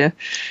enough to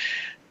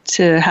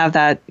have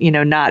that,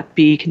 not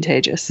be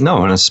contagious.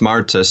 No, and it's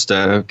smart just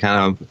to kind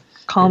of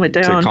calm it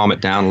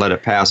down, let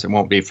it pass. It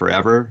won't be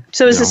forever.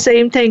 So is the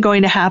same thing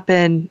going to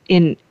happen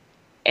in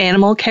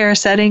animal care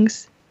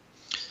settings?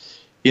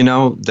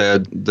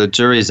 The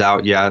jury's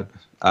out yet.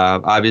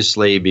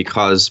 Obviously,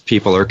 because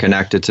people are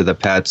connected to the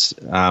pets,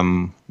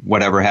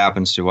 whatever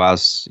happens to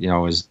us,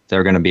 is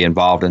they're going to be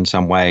involved in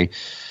some way.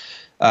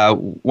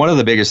 One of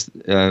the biggest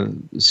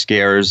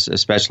scares,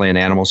 especially in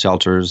animal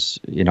shelters,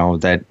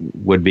 that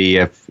would be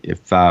if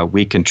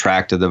we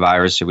contracted the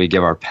virus, should we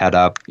give our pet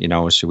up?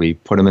 Should we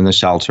put them in the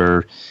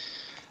shelter?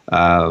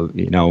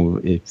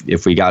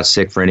 If we got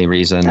sick for any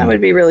reason, that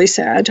would be really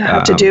sad to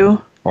have to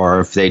do. Or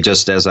if they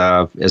just as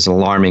an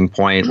alarming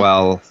point,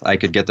 well, I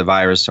could get the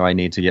virus, so I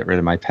need to get rid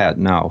of my pet.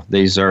 No,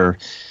 these are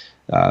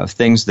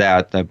things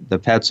that the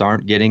pets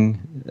aren't getting.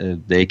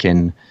 They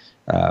can.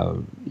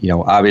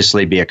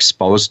 Obviously be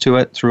exposed to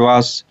it through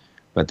us,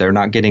 but they're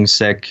not getting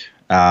sick.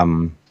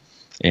 And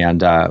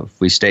if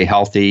we stay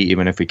healthy,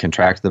 even if we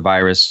contract the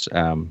virus,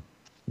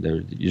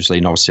 there usually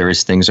no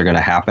serious things are going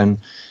to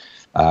happen.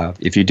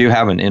 If you do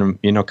have an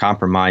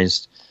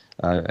immunocompromised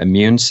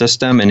immune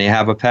system and you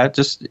have a pet,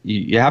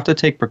 you have to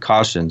take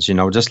precautions,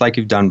 just like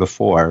you've done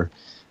before.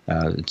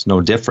 It's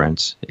no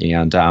different.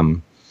 And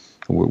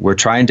we're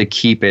trying to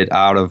keep it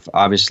out of,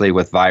 obviously,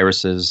 with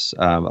viruses,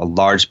 a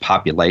large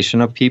population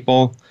of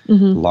people,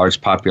 mm-hmm. a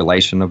large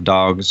population of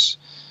dogs.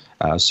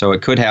 So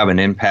it could have an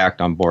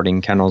impact on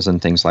boarding kennels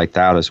and things like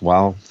that as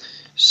well.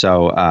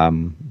 So,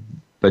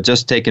 but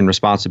just taking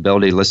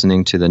responsibility,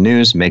 listening to the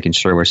news, making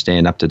sure we're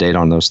staying up to date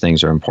on those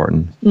things are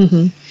important.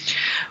 Mm-hmm.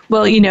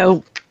 Well,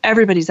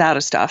 everybody's out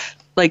of stuff.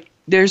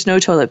 There's no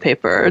toilet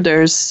paper,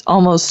 there's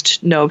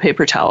almost no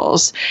paper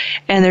towels,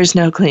 and there's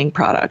no cleaning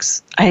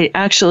products. I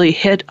actually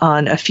hit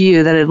on a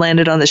few that had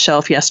landed on the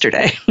shelf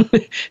yesterday.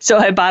 So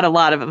I bought a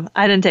lot of them.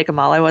 I didn't take them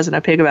all. I wasn't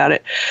a pig about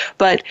it.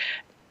 But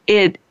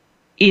I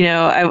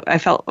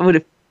would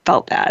have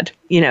felt bad,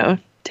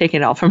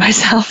 taking it all for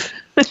myself.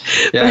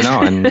 Yeah, I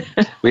know. And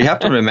we have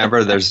to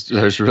remember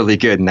there's really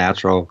good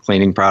natural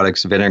cleaning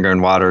products. Vinegar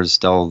and water is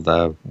still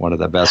one of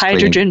the best.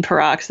 Hydrogen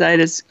peroxide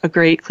is a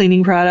great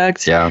cleaning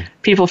product. Yeah.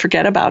 People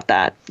forget about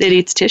that. It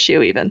eats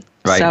tissue even.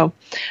 Right. So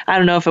I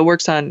don't know if it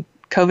works on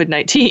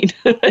COVID-19.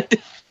 But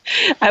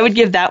I would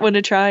give that one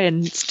a try.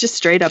 And it's just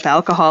straight up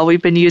alcohol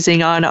we've been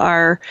using on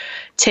our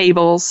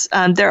tables.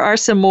 There are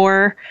some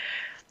more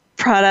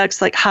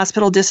products like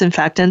hospital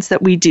disinfectants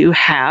that we do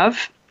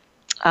have.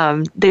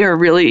 They are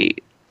really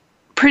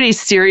pretty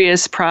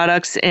serious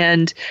products,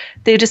 and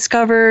they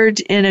discovered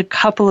in a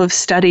couple of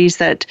studies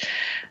that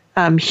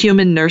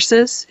human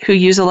nurses who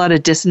use a lot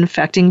of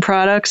disinfecting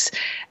products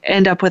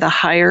end up with a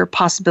higher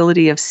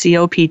possibility of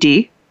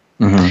COPD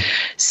Mm-hmm.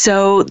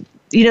 So,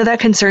 that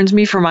concerns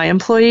me for my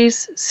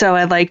employees. So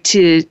I like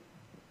to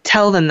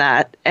tell them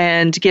that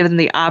and give them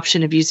the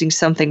option of using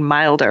something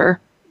milder.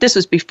 This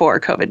was before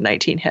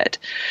COVID-19 hit.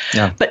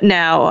 Yeah. But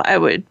now I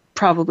would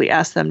probably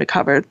ask them to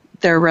cover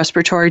their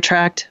respiratory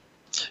tract.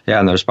 Yeah,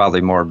 and there's probably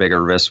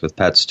bigger risks with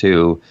pets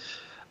too.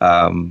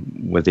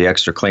 With the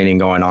extra cleaning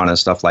going on and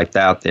stuff like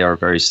that, they are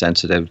very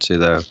sensitive to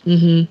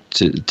the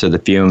to the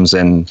fumes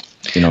and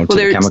to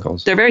the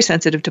chemicals. They're very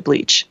sensitive to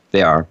bleach.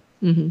 They are,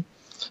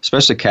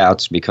 especially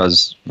cats,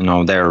 because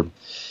they're.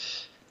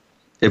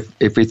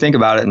 If we think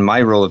about it, and my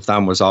rule of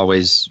thumb was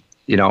always,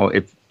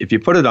 if you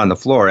put it on the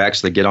floor,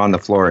 actually get on the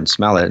floor and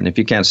smell it. And if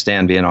you can't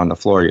stand being on the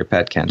floor, your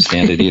pet can't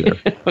stand it either.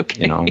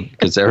 Okay.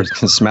 Because they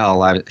can smell.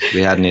 We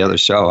had in the other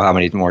show how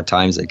many more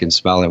times they can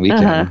smell than we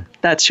can.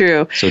 That's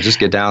true. So just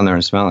get down there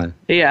and smell it.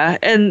 Yeah,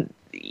 and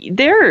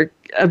they're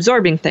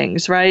absorbing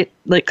things, right?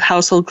 Like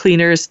household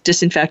cleaners,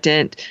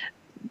 disinfectant.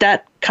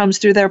 That comes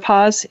through their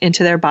paws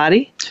into their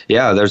body?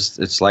 Yeah,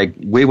 it's like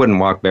we wouldn't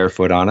walk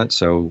barefoot on it,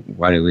 so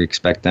why do we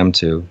expect them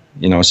to?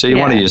 So you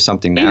want to use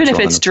something natural. Even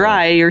if it's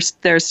dry,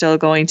 they're still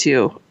going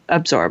to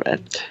absorb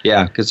it.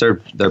 Yeah, because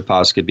their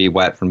paws could be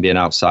wet from being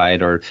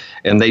outside,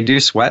 and they do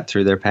sweat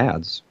through their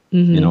pads.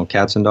 Mm-hmm.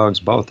 Cats and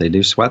dogs both, they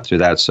do sweat through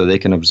that, so they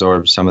can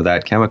absorb some of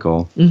that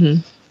chemical.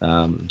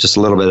 Mm-hmm. Just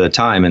a little bit at a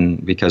time,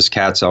 and because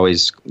cats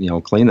always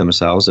clean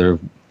themselves, they're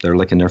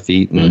licking their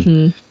feet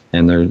and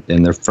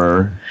their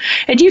fur.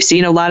 And you've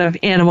seen a lot of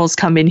animals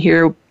come in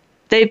here.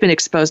 They've been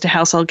exposed to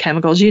household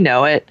chemicals, it.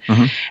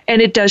 Mm-hmm.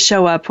 And it does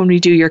show up when we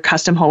do your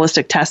custom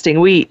holistic testing.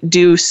 We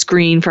do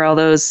screen for all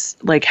those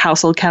like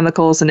household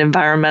chemicals and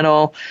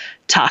environmental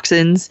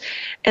toxins.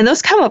 And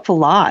those come up a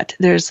lot.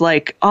 There's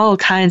like all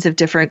kinds of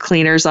different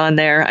cleaners on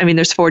there. I mean,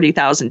 there's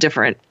 40,000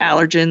 different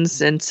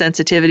allergens and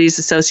sensitivities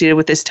associated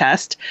with this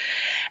test.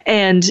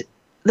 And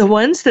the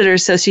ones that are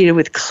associated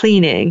with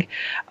cleaning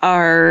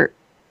are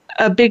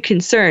a big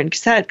concern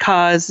because that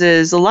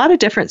causes a lot of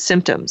different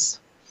symptoms.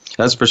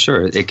 That's for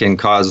sure. It can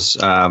cause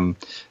the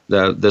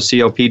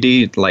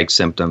COPD-like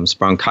symptoms,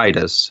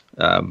 bronchitis,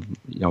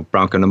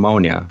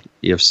 bronchopneumonia,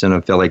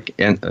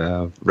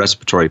 eosinophilic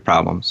respiratory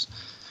problems,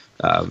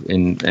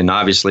 and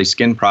obviously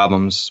skin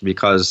problems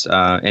because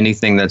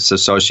anything that's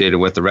associated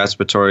with the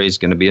respiratory is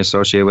going to be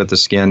associated with the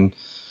skin,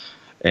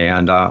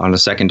 and on a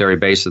secondary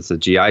basis, the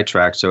GI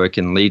tract. So it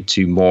can lead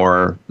to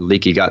more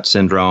leaky gut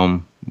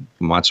syndrome,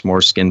 much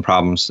more skin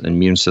problems,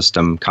 immune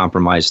system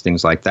compromise,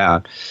 things like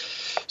that.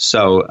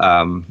 So,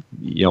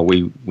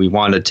 we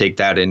want to take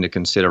that into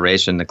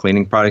consideration, the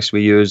cleaning products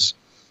we use,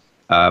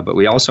 but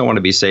we also want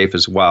to be safe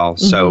as well.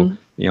 Mm-hmm.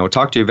 So,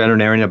 talk to your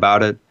veterinarian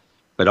about it,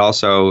 but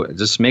also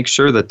just make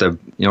sure that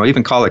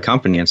even call the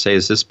company and say,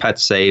 is this pet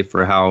safe,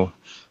 or how,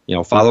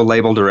 follow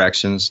label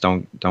directions.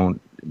 Don't,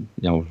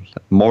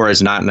 more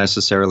is not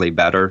necessarily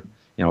better.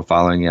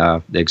 Following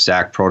the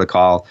exact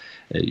protocol,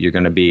 you're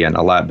going to be in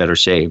a lot better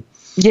shape.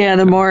 Yeah,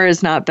 the more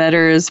is not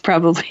better is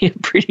probably a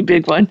pretty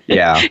big one.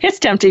 Yeah. It's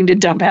tempting to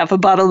dump half a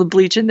bottle of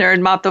bleach in there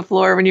and mop the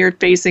floor when you're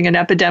facing an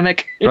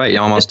epidemic. Right, you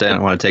almost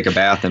don't want to take a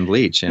bath in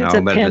bleach, it's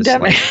a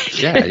pandemic.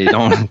 It's like, you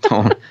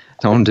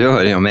don't do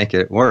it, make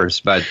it worse.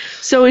 But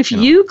so if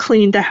you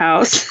cleaned the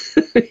house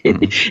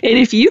and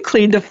if you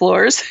cleaned the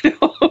floors,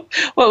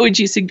 what would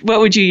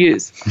you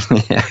use?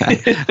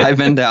 Yeah, I've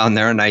been down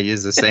there and I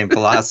use the same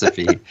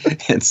philosophy.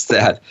 It's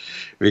that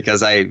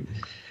because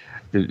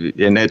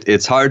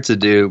it's hard to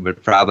do,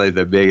 but probably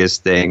the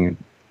biggest thing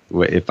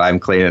if I'm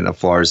cleaning the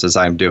floors is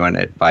I'm doing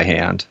it by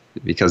hand,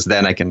 because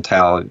then I can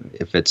tell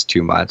if it's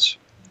too much,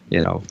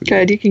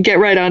 Good. You can get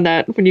right on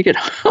that when you get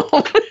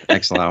home.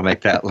 Excellent. I'll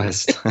make that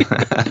list.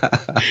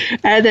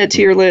 Add that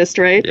to your list,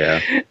 right?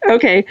 Yeah.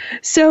 Okay.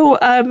 So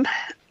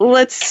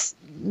let's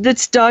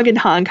dog in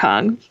Hong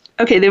Kong.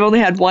 Okay, they've only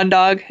had one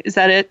dog. Is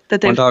that it? That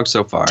they've one dog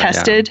so far.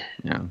 Tested?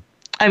 Yeah.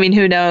 I mean,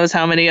 who knows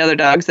how many other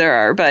dogs there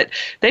are, but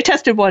they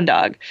tested one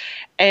dog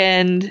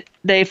and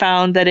they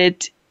found that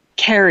it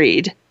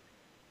carried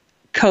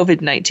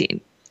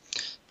COVID-19.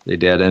 They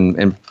did.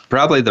 And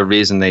probably the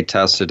reason they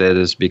tested it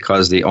is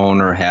because the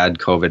owner had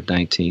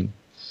COVID-19.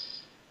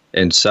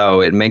 And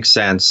so it makes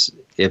sense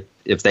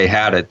if they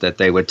had it that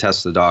they would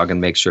test the dog and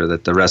make sure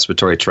that the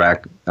respiratory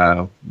tract,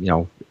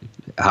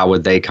 how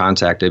would they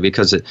contact it?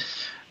 Because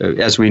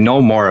as we know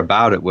more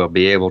about it, we'll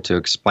be able to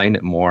explain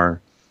it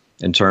more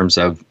in terms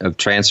of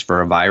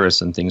transfer of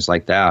virus and things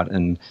like that.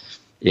 And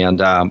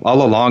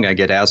all along I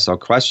get asked all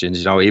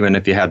questions, even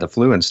if you had the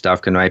flu and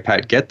stuff, can my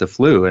pet get the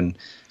flu? And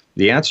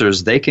the answer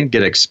is they can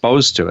get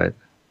exposed to it.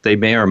 They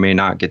may or may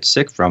not get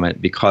sick from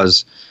it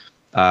because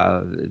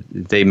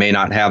they may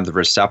not have the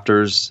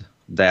receptors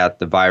that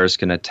the virus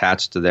can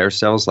attach to their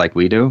cells like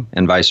we do,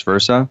 and vice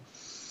versa.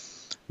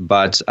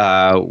 But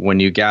when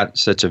you got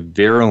such a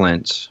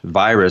virulent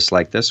virus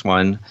like this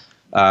one,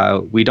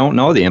 we don't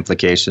know the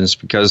implications,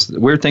 because the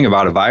weird thing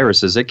about a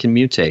virus is it can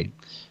mutate,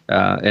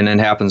 and it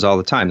happens all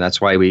the time. That's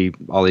why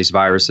all these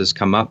viruses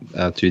come up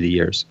through the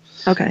years.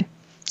 Okay.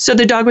 So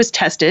the dog was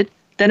tested.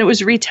 Then it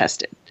was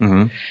retested,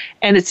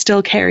 and it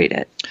still carried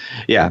it.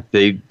 Yeah,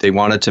 they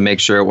wanted to make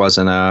sure it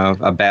wasn't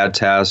a bad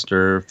test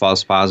or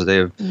false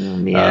positive,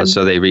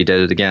 so they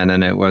redid it again,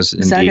 and it was.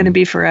 Is that going to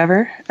be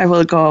forever? Or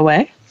will it go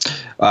away?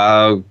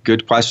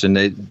 Good question.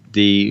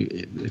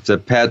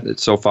 The pet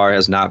so far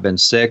has not been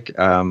sick.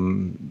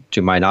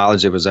 To my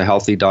knowledge, it was a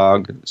healthy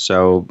dog.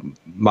 So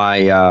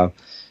my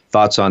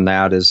thoughts on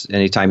that is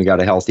anytime you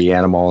got a healthy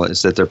animal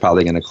is that they're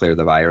probably going to clear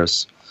the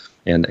virus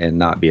and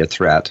not be a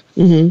threat.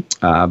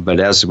 But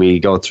as we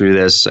go through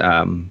this,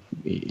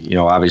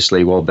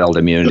 obviously we'll build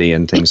immunity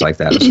and things like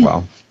that as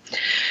well.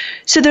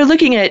 So they're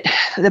looking at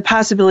the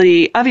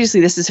possibility,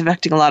 obviously this is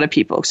affecting a lot of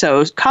people.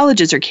 So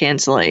colleges are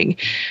canceling.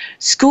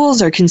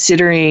 Schools are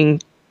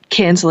considering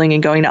canceling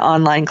and going to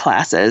online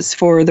classes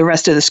for the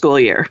rest of the school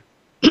year.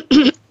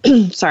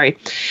 Sorry.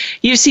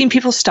 You've seen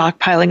people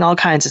stockpiling all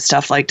kinds of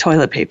stuff like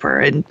toilet paper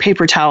and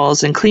paper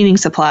towels and cleaning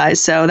supplies.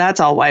 So that's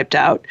all wiped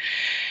out.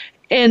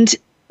 And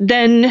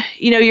then,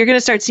 you're going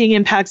to start seeing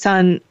impacts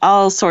on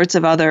all sorts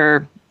of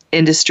other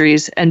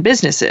industries and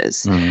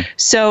businesses.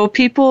 So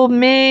people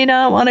may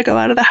not want to go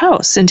out of the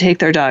house and take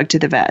their dog to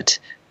the vet.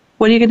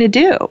 What are you going to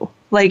do?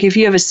 Like if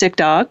you have a sick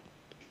dog,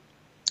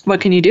 what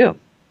can you do?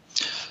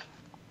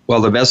 Well,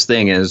 the best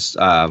thing is,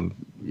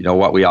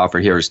 what we offer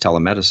here is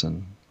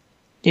telemedicine.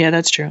 Yeah,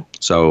 that's true.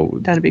 So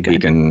that'd be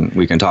good.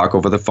 We can talk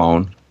over the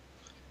phone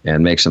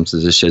and make some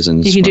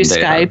decisions. You can do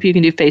Skype, you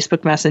can do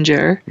Facebook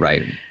Messenger.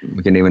 Right.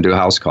 We can even do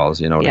house calls,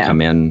 to come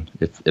in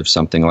if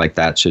something like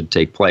that should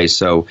take place.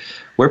 So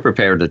we're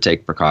prepared to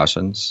take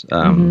precautions.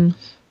 The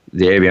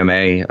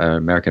AVMA,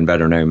 American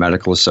Veterinary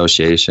Medical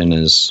Association,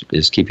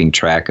 is keeping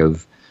track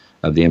of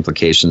the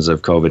implications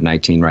of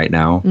COVID-19 right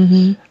now.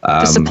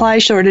 The supply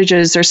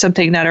shortages are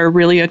something that are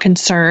really a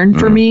concern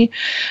for me.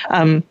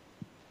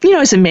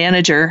 As a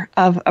manager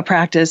of a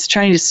practice,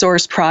 trying to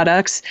source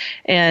products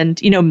and,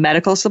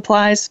 medical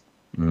supplies,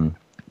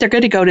 they're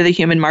going to go to the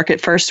human market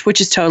first, which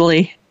is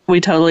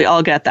we totally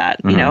all get that.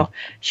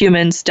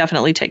 Humans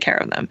definitely take care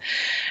of them.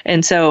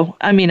 And so,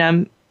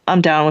 I'm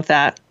down with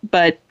that.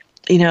 But,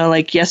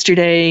 like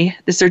yesterday,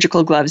 the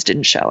surgical gloves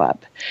didn't show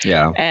up.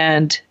 Yeah.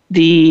 And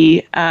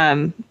the,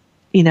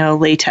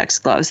 latex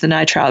gloves, the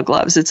nitrile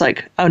gloves, it's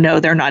like, oh no,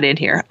 they're not in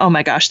here. Oh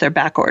my gosh, they're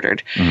back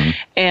ordered.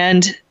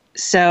 And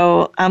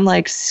so I'm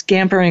like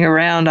scampering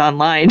around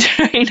online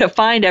trying to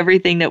find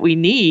everything that we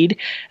need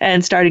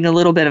and starting a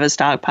little bit of a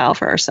stockpile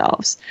for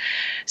ourselves.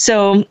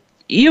 So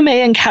you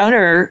may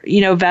encounter,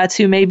 vets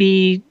who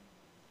maybe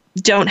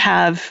don't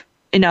have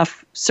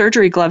enough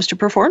surgery gloves to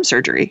perform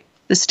surgery,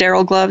 the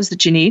sterile gloves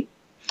that you need.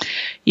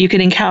 You can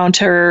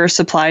encounter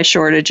supply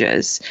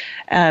shortages.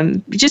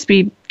 Just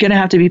going to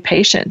have to be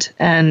patient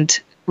and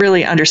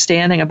really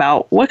understanding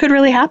about what could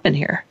really happen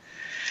here.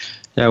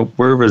 Yeah,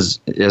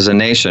 as a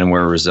nation,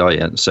 we're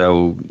resilient.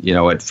 So,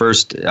 at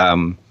first,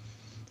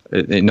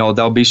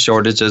 there'll be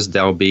shortages.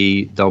 There'll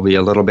be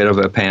a little bit of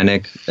a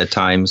panic at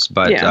times,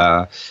 but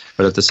at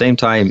the same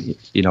time,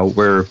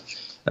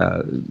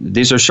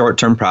 these are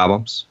short-term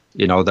problems,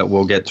 that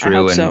we'll get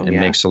through and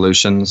make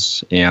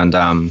solutions. And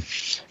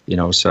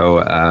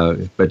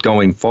but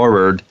going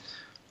forward,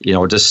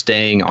 just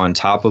staying on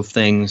top of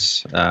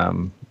things.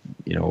 The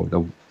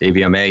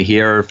AVMA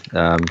here,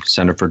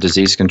 Center for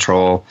Disease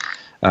Control.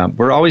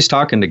 We're always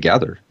talking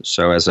together.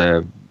 So as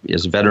a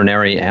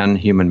veterinary and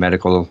human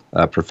medical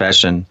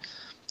profession,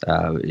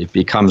 it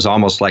becomes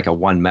almost like a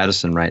one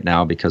medicine right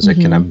now because it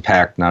can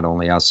impact not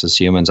only us as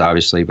humans,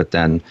 obviously, but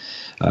then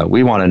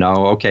we want to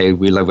know, okay,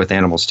 we live with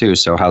animals too,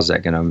 so how's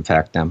that going to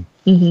impact them?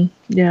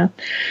 Yeah.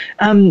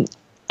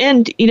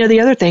 And, the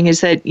other thing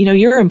is that,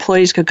 your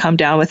employees could come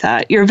down with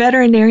that. Your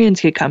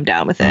veterinarians could come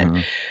down with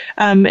it.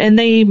 And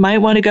they might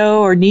want to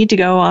go or need to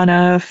go on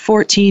a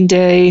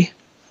 14-day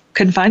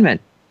confinement.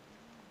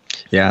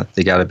 Yeah,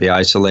 they got to be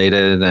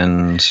isolated.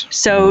 And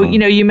so,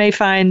 you may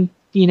find,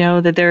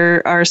 that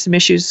there are some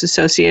issues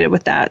associated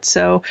with that.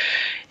 So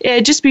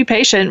just be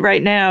patient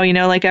right now,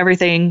 like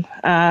everything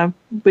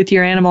with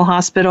your animal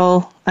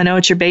hospital. I know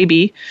it's your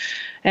baby.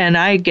 And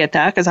I get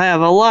that because I have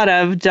a lot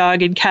of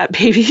dog and cat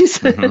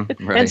babies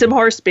and some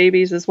horse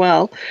babies as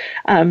well.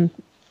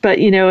 But,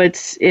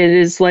 it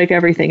is like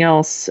everything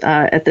else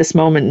at this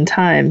moment in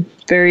time.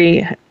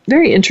 Very,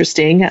 very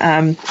interesting.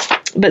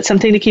 But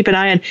something to keep an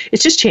eye on.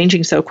 It's just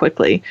changing so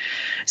quickly.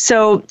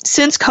 So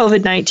since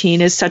COVID-19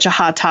 is such a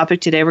hot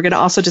topic today, we're going to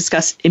also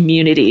discuss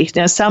immunity.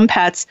 Now, some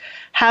pets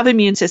have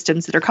immune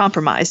systems that are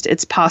compromised.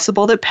 It's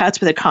possible that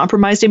pets with a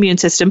compromised immune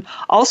system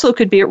also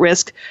could be at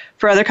risk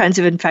for other kinds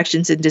of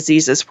infections and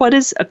diseases. What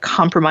does a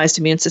compromised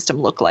immune system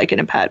look like in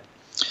a pet?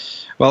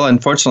 Well,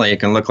 unfortunately, it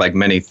can look like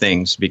many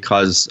things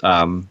because,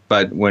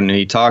 but when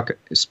we talk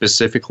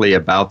specifically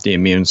about the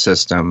immune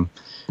system,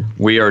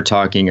 we are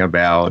talking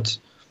about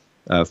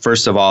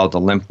first of all, the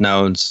lymph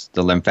nodes,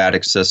 the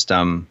lymphatic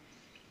system,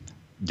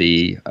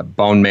 the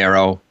bone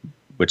marrow,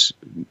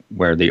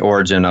 where the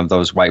origin of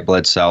those white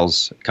blood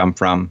cells come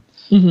from,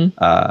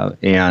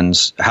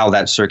 and how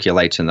that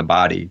circulates in the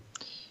body.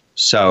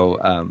 So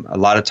a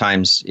lot of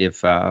times,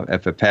 if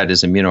a pet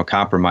is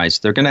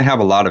immunocompromised, they're going to have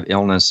a lot of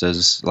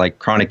illnesses, like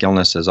chronic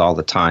illnesses, all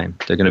the time.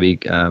 They're going to be,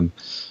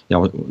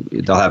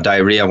 they'll have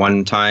diarrhea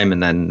one time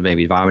and then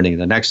maybe vomiting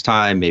the next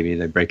time. Maybe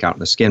they break out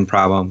in a skin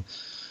problem.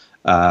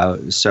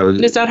 So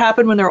does that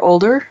happen when they're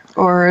older,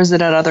 or is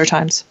it at other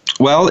times?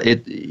 Well,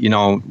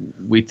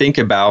 we think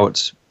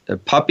about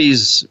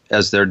puppies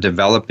as they're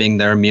developing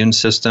their immune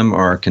system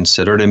are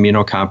considered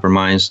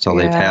immunocompromised till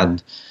they've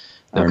had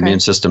their immune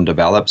system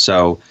develop.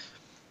 So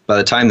by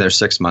the time they're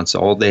 6 months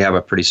old, they have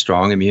a pretty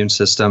strong immune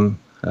system.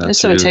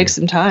 So it takes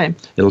some time.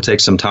 It'll take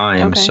some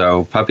time. Okay.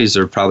 So puppies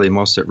are probably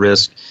most at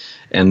risk.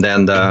 And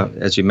then,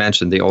 as you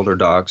mentioned, the older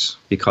dogs,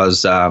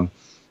 because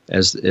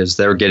as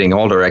they're getting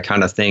older, I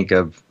kind of think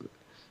of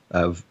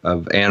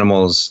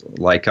animals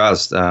like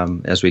us.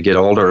 As we get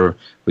older,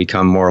 we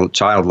become more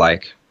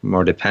childlike,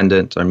 more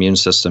dependent. Our immune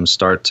systems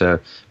start to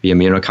be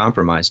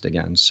immunocompromised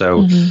again.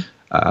 So.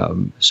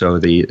 So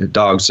the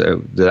dogs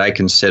that I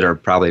consider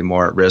probably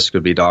more at risk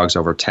would be dogs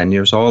over 10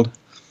 years old.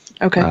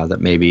 Okay.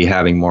 That may be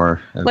having more.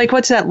 Like,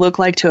 what's that look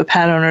like to a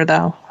pet owner,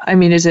 though? I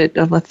mean, is it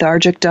a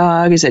lethargic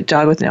dog? Is it a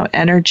dog with no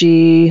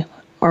energy,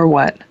 or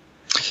what?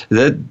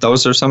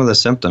 Those are some of the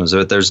symptoms.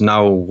 There's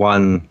no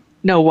one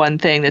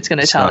thing that's going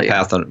to tell you.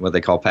 What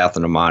they call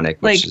pathognomonic,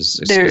 which is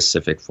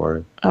specific for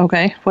it.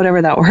 Okay, whatever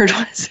that word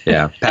was.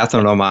 Yeah,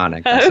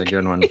 pathognomonic. That's a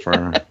good one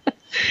for.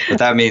 But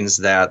that means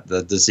that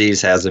the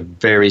disease has a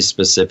very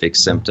specific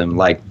symptom,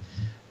 like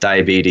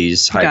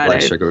diabetes, high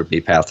blood sugar would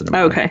be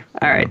pathognomonic. Okay,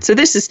 all right. So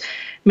this is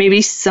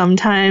maybe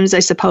sometimes, I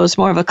suppose,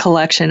 more of a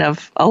collection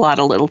of a lot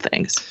of little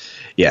things.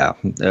 Yeah,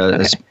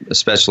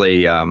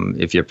 especially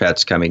if your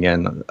pet's coming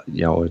in,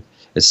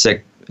 it's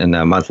sick, and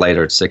a month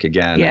later it's sick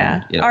again.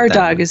 Yeah, and, our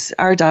dog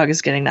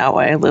is getting that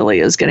way. Lily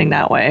is getting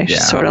that way.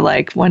 She's sort of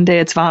like one day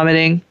it's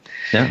vomiting.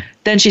 Yeah.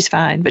 Then she's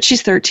fine, but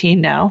she's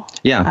 13 now.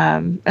 Yeah.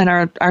 And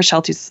our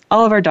Shelties,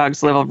 all of our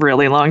dogs live a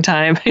really long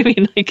time. I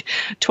mean, like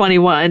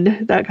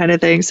 21, that kind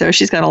of thing. So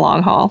she's got a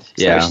long haul.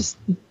 So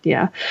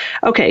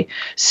Okay.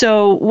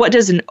 So what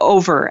does an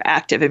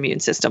overactive immune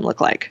system look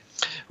like?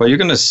 Well, you're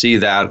going to see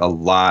that a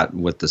lot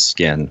with the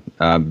skin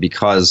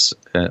because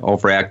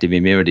overactive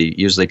immunity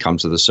usually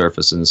comes to the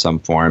surface in some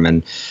form.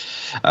 And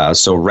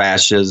so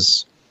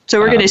rashes. So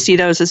we're going to see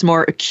those as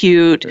more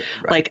acute,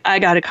 like I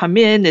got to come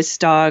in, this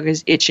dog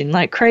is itching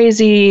like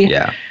crazy.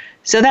 Yeah.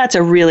 So that's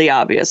a really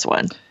obvious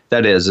one.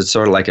 That is. It's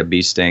sort of like a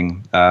bee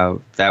sting.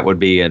 That would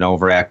be an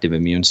overactive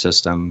immune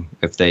system.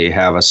 If they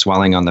have a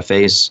swelling on the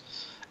face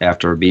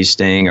after a bee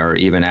sting or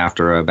even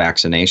after a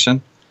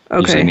vaccination,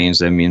 usually means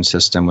the immune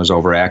system was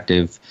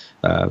overactive.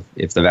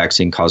 If the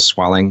vaccine caused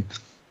swelling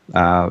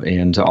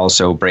and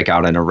also break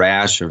out in a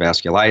rash or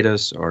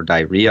vasculitis or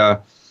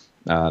diarrhea,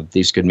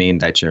 these could mean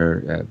that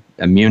your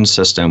immune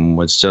system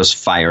was just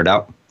fired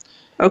up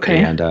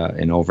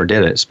and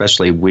overdid it,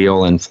 especially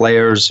wheal and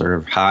flares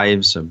or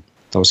hives, or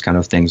those kind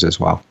of things as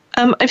well.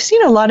 I've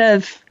seen a lot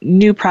of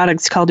new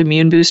products called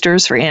immune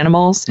boosters for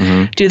animals.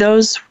 Mm-hmm. Do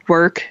those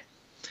work?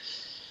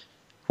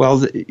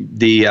 Well,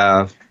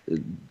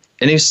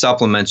 any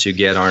supplements you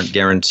get aren't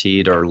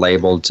guaranteed or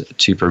labeled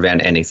to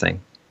prevent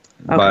anything.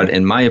 Okay. But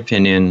in my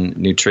opinion,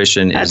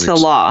 nutrition is the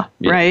law,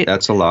 right?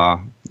 That's a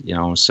law.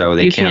 So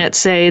you can't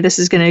say this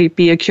is going to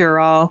be a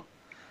cure-all.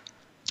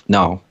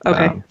 No.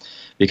 Okay.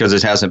 Because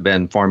it hasn't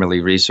been formally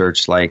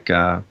researched like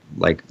the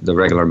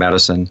regular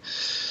medicine.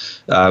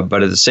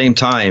 But at the same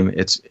time,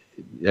 it's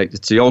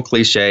the old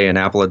cliche, an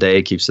apple a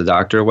day keeps the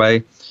doctor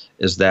away,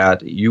 is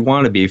that you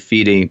want to be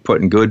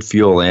putting good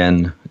fuel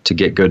in to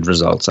get good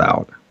results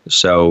out.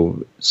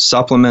 So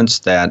supplements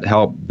that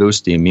help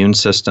boost the immune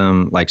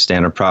system, like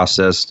Standard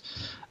Processed,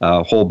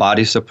 whole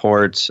body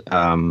support,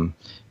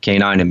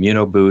 Canine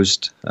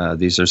Immunoboost.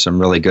 These are some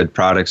really good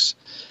products.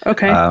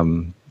 Okay.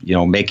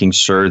 Making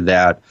sure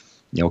that,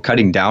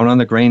 cutting down on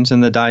the grains in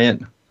the diet.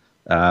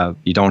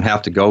 You don't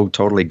have to go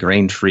totally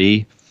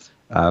grain-free,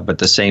 but at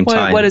the same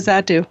time. What does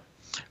that do?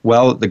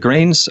 Well, the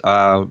grains,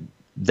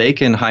 they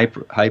can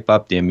hype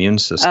up the immune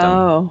system.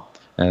 Oh.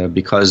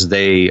 Because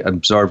they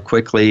absorb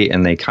quickly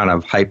and they kind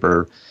of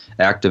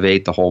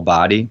hyper-activate the whole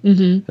body.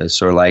 Mm-hmm. It's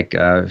sort of like,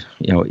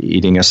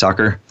 eating a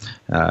sucker,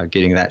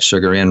 getting that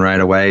sugar in right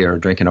away, or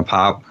drinking a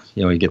pop.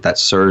 You get that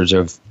surge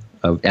of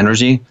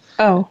energy.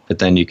 Oh. But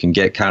then you can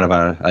get kind of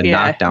a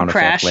knockdown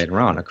effect later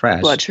on, a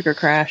crash. Blood sugar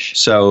crash.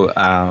 So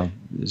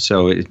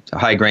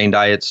high grain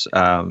diets,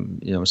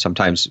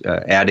 sometimes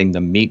adding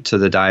the meat to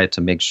the diet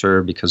to make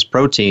sure, because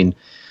protein,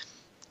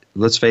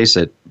 let's face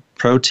it,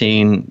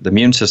 the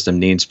immune system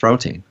needs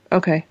protein.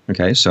 Okay.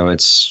 Okay, so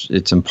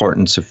it's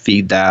important to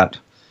feed that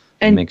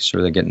and make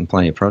sure they're getting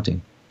plenty of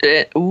protein.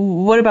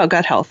 What about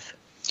gut health?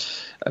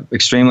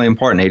 Extremely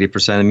important.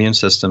 80% immune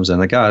system's in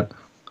the gut.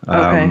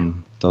 Okay.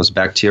 Those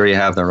bacteria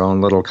have their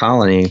own little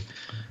colony,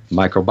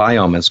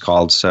 microbiome it's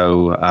called.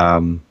 So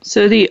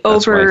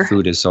that's why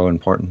food is so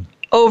important.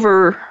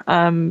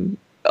 Overdone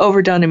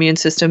immune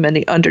system and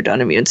the underdone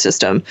immune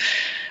system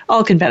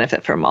all can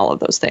benefit from all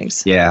of those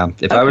things. Yeah.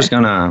 If I was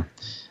going to,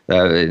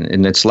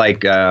 and it's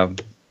like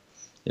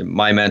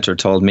my mentor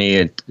told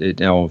me,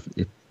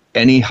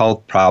 any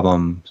health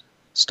problem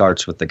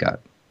starts with the gut.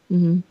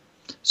 Mm-hmm.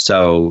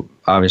 So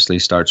obviously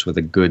starts with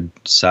a good,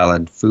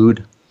 solid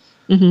food,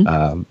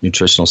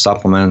 nutritional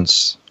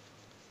supplements,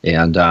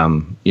 and,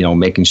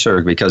 making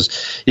sure,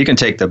 because you can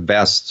take the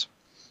best,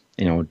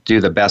 do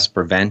the best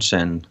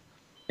prevention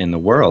in the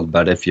world.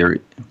 But if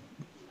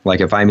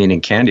I'm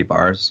eating candy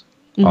bars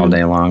all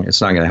day long,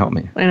 it's not going to help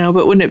me. I know,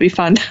 but wouldn't it be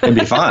fun? It'd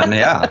be fun,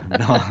 yeah.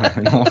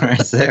 No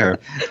worries there.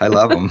 I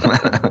love them.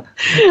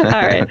 All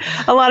right.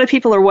 A lot of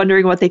people are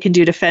wondering what they can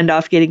do to fend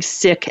off getting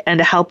sick and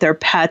to help their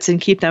pets and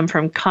keep them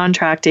from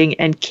contracting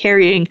and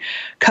carrying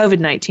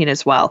COVID-19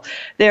 as well.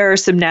 There are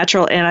some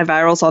natural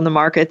antivirals on the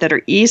market that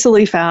are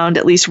easily found,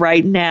 at least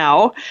right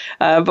now,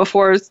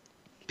 before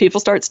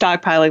people start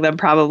stockpiling them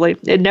probably.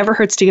 It never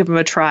hurts to give them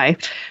a try.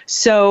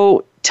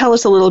 So tell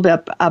us a little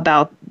bit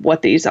about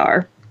what these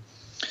are.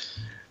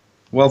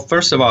 Well,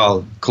 first of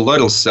all,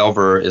 colloidal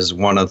silver is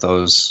one of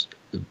those.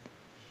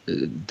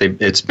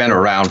 It's been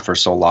around for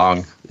so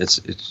long.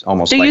 It's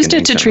almost. They like used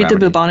it to treat the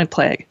bubonic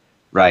plague.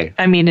 Right.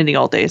 I mean, in the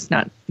old days,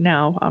 not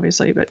now,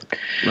 obviously, but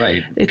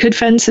right. It could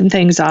fend some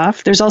things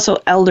off. There's also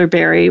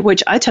elderberry,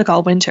 which I took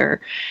all winter,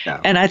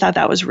 and I thought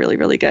that was really,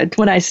 really good.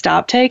 When I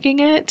stopped taking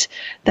it,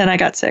 then I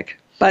got sick.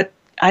 But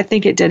I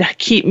think it did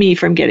keep me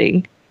from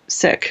getting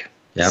sick.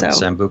 Yeah,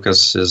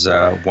 Sambucus is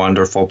a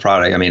wonderful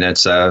product. I mean,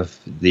 it's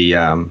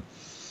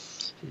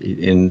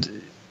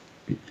and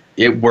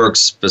it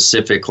works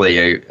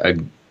specifically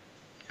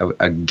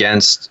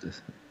against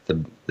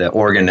the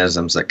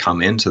organisms that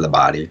come into the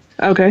body.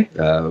 Okay.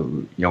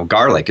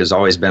 Garlic has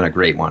always been a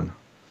great one.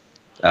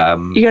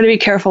 You got to be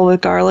careful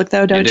with garlic,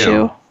 though, don't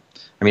you?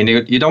 I mean,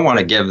 you don't want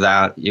to give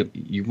that.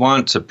 You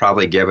want to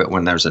probably give it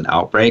when there's an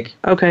outbreak.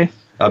 Okay.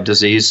 Of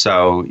disease,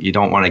 so you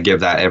don't want to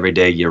give that every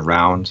day year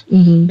round.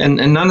 Mm-hmm.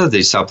 And none of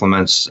these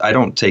supplements, I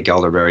don't take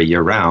elderberry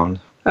year round.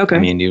 Okay. I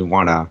mean, you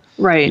want to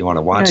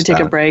watch that. Take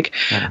a break.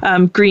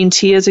 Yeah. Green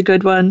tea is a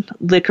good one.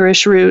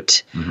 Licorice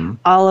root,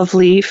 olive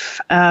leaf,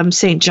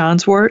 St.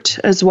 John's wort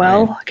as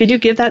well. Right. Could you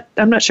give that?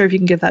 I'm not sure if you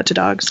can give that to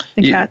dogs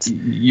and cats.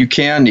 You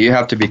can. You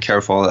have to be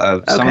careful.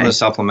 Some of the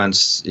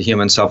supplements,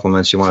 human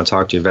supplements, you want to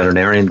talk to your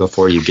veterinarian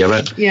before you give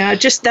it. Yeah,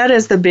 just that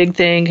is the big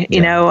thing.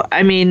 You know,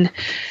 I mean,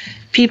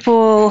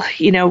 people,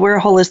 we're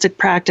a holistic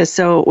practice,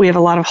 so we have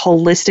a lot of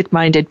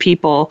holistic-minded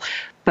people,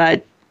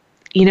 but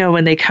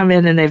when they come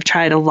in and they've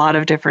tried a lot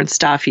of different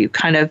stuff, you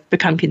kind of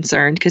become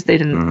concerned because they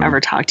didn't ever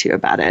talk to you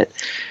about it.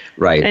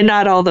 Right. And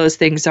not all those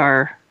things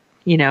are,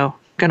 going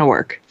to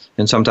work.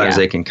 And sometimes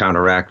they can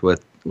counteract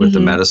with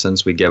the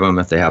medicines we give them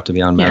if they have to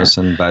be on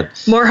medicine. But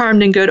more harm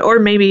than good, or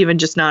maybe even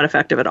just not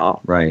effective at all.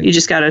 Right. You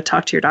just got to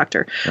talk to your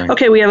doctor. Right.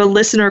 Okay, we have a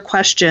listener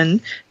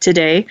question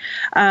today.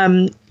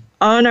 On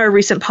our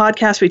recent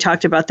podcast, we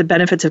talked about the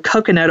benefits of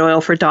coconut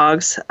oil for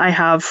dogs. I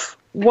have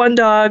one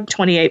dog,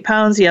 28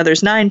 pounds, the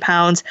other's 9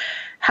 pounds.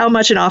 How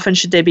much and often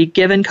should they be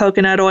given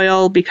coconut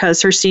oil?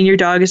 Because her senior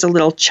dog is a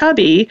little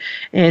chubby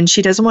and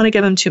she doesn't want to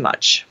give him too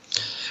much.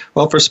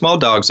 Well, for small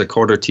dogs, a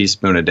quarter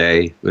teaspoon a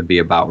day would be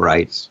about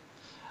right.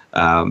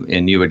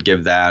 And you would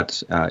give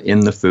that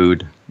in the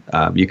food.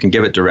 You can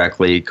give it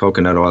directly.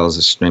 Coconut oil is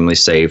extremely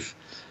safe.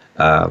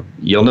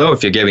 You'll know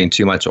if you're giving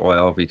too much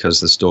oil because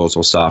the stools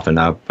will soften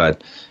up.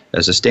 But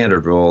as a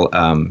standard rule,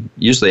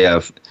 usually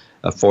a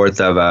fourth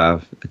of a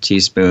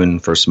teaspoon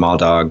for small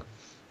dog,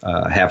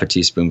 half a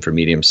teaspoon for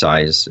medium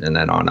size, and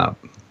then on up.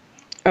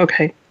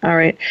 Okay. All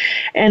right.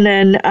 And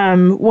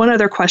then one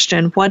other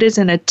question. What is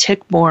in a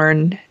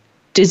tick-borne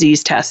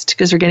disease test?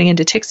 Because we're getting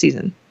into tick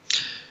season.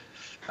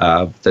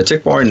 The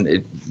tick-borne,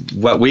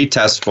 what we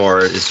test for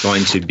is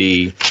going to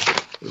be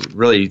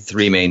really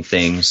three main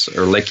things: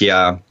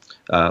 Ehrlichia,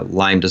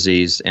 Lyme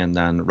disease, and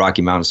then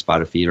Rocky Mountain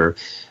spotted fever.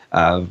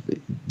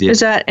 Is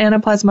that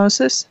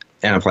anaplasmosis?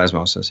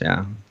 Anaplasmosis,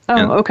 yeah.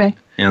 Oh, okay.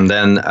 And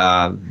then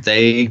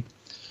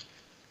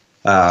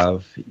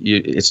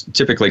it's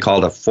typically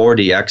called a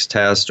 4DX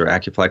test or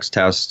Acuplex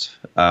test,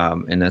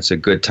 and it's a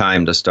good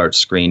time to start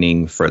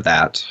screening for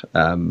that,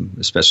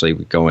 especially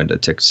we go into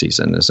tick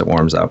season as it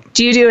warms up.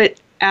 Do you do it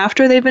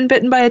after they've been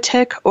bitten by a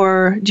tick,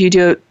 or do you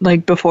do it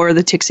like before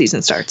the tick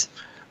season starts?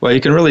 Well, you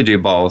can really do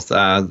both.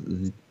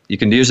 You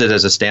can use it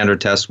as a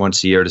standard test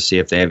once a year to see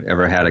if they've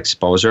ever had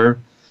exposure.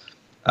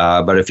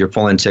 But if you're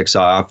pulling ticks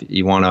off,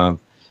 you want to.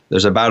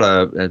 There's about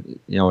a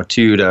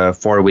 2 to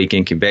 4 week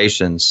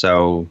incubation,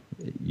 so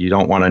you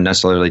don't want to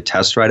necessarily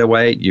test right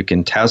away. You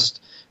can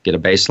test, get a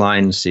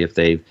baseline, see if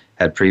they've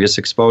had previous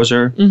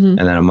exposure, and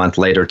then a month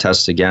later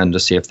test again to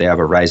see if they have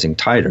a rising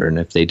titer. And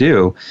if they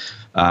do,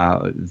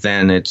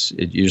 then it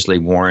usually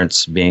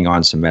warrants being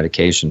on some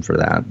medication for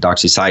that.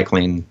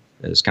 Doxycycline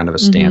is kind of a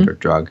standard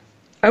drug.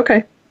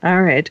 Okay.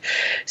 All right.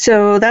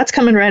 So that's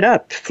coming right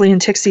up, flea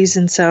and tick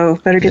season, so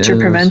better get your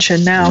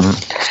prevention now.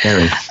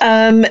 Scary.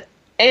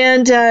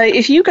 And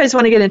if you guys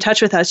want to get in touch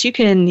with us, you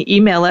can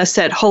email us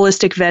at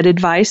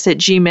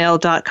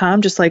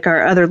holisticvetadvice@gmail.com, just like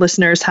our other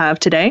listeners have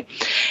today.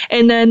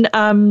 And then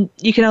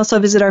you can also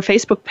visit our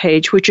Facebook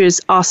page, which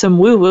is Awesome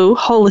Woo Woo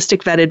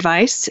Holistic Vet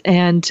Advice.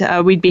 And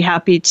we'd be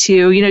happy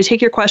to,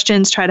 take your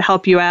questions, try to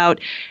help you out,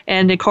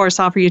 and of course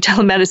offer you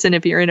telemedicine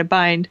if you're in a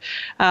bind,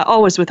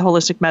 always with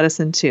holistic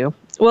medicine too.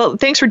 Well,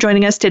 thanks for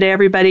joining us today,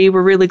 everybody.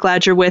 We're really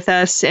glad you're with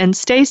us, and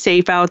stay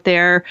safe out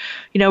there.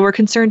 We're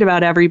concerned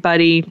about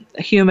everybody,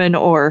 human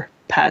or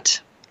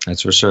pet.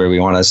 That's for sure. We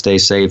want to stay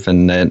safe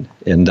and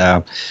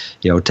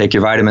take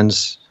your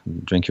vitamins,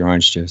 drink your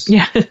orange juice.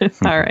 Yeah.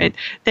 All right.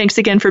 Thanks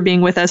again for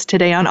being with us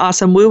today on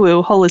Awesome Woo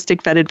Woo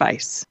Holistic Vet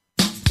Advice.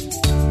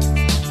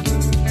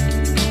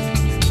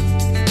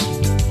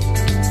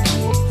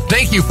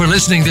 Thank you for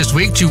listening this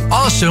week to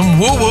Awesome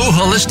Woo Woo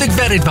Holistic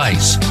Vet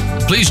Advice.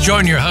 Please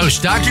join your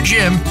hosts, Dr.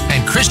 Jim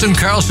and Kristen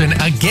Carlson,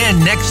 again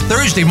next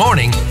Thursday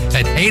morning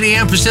at 8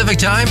 a.m. Pacific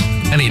Time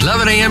and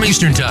 11 a.m.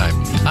 Eastern Time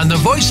on the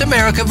Voice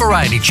America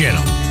Variety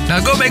Channel.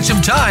 Now go make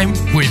some time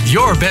with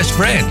your best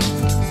friend.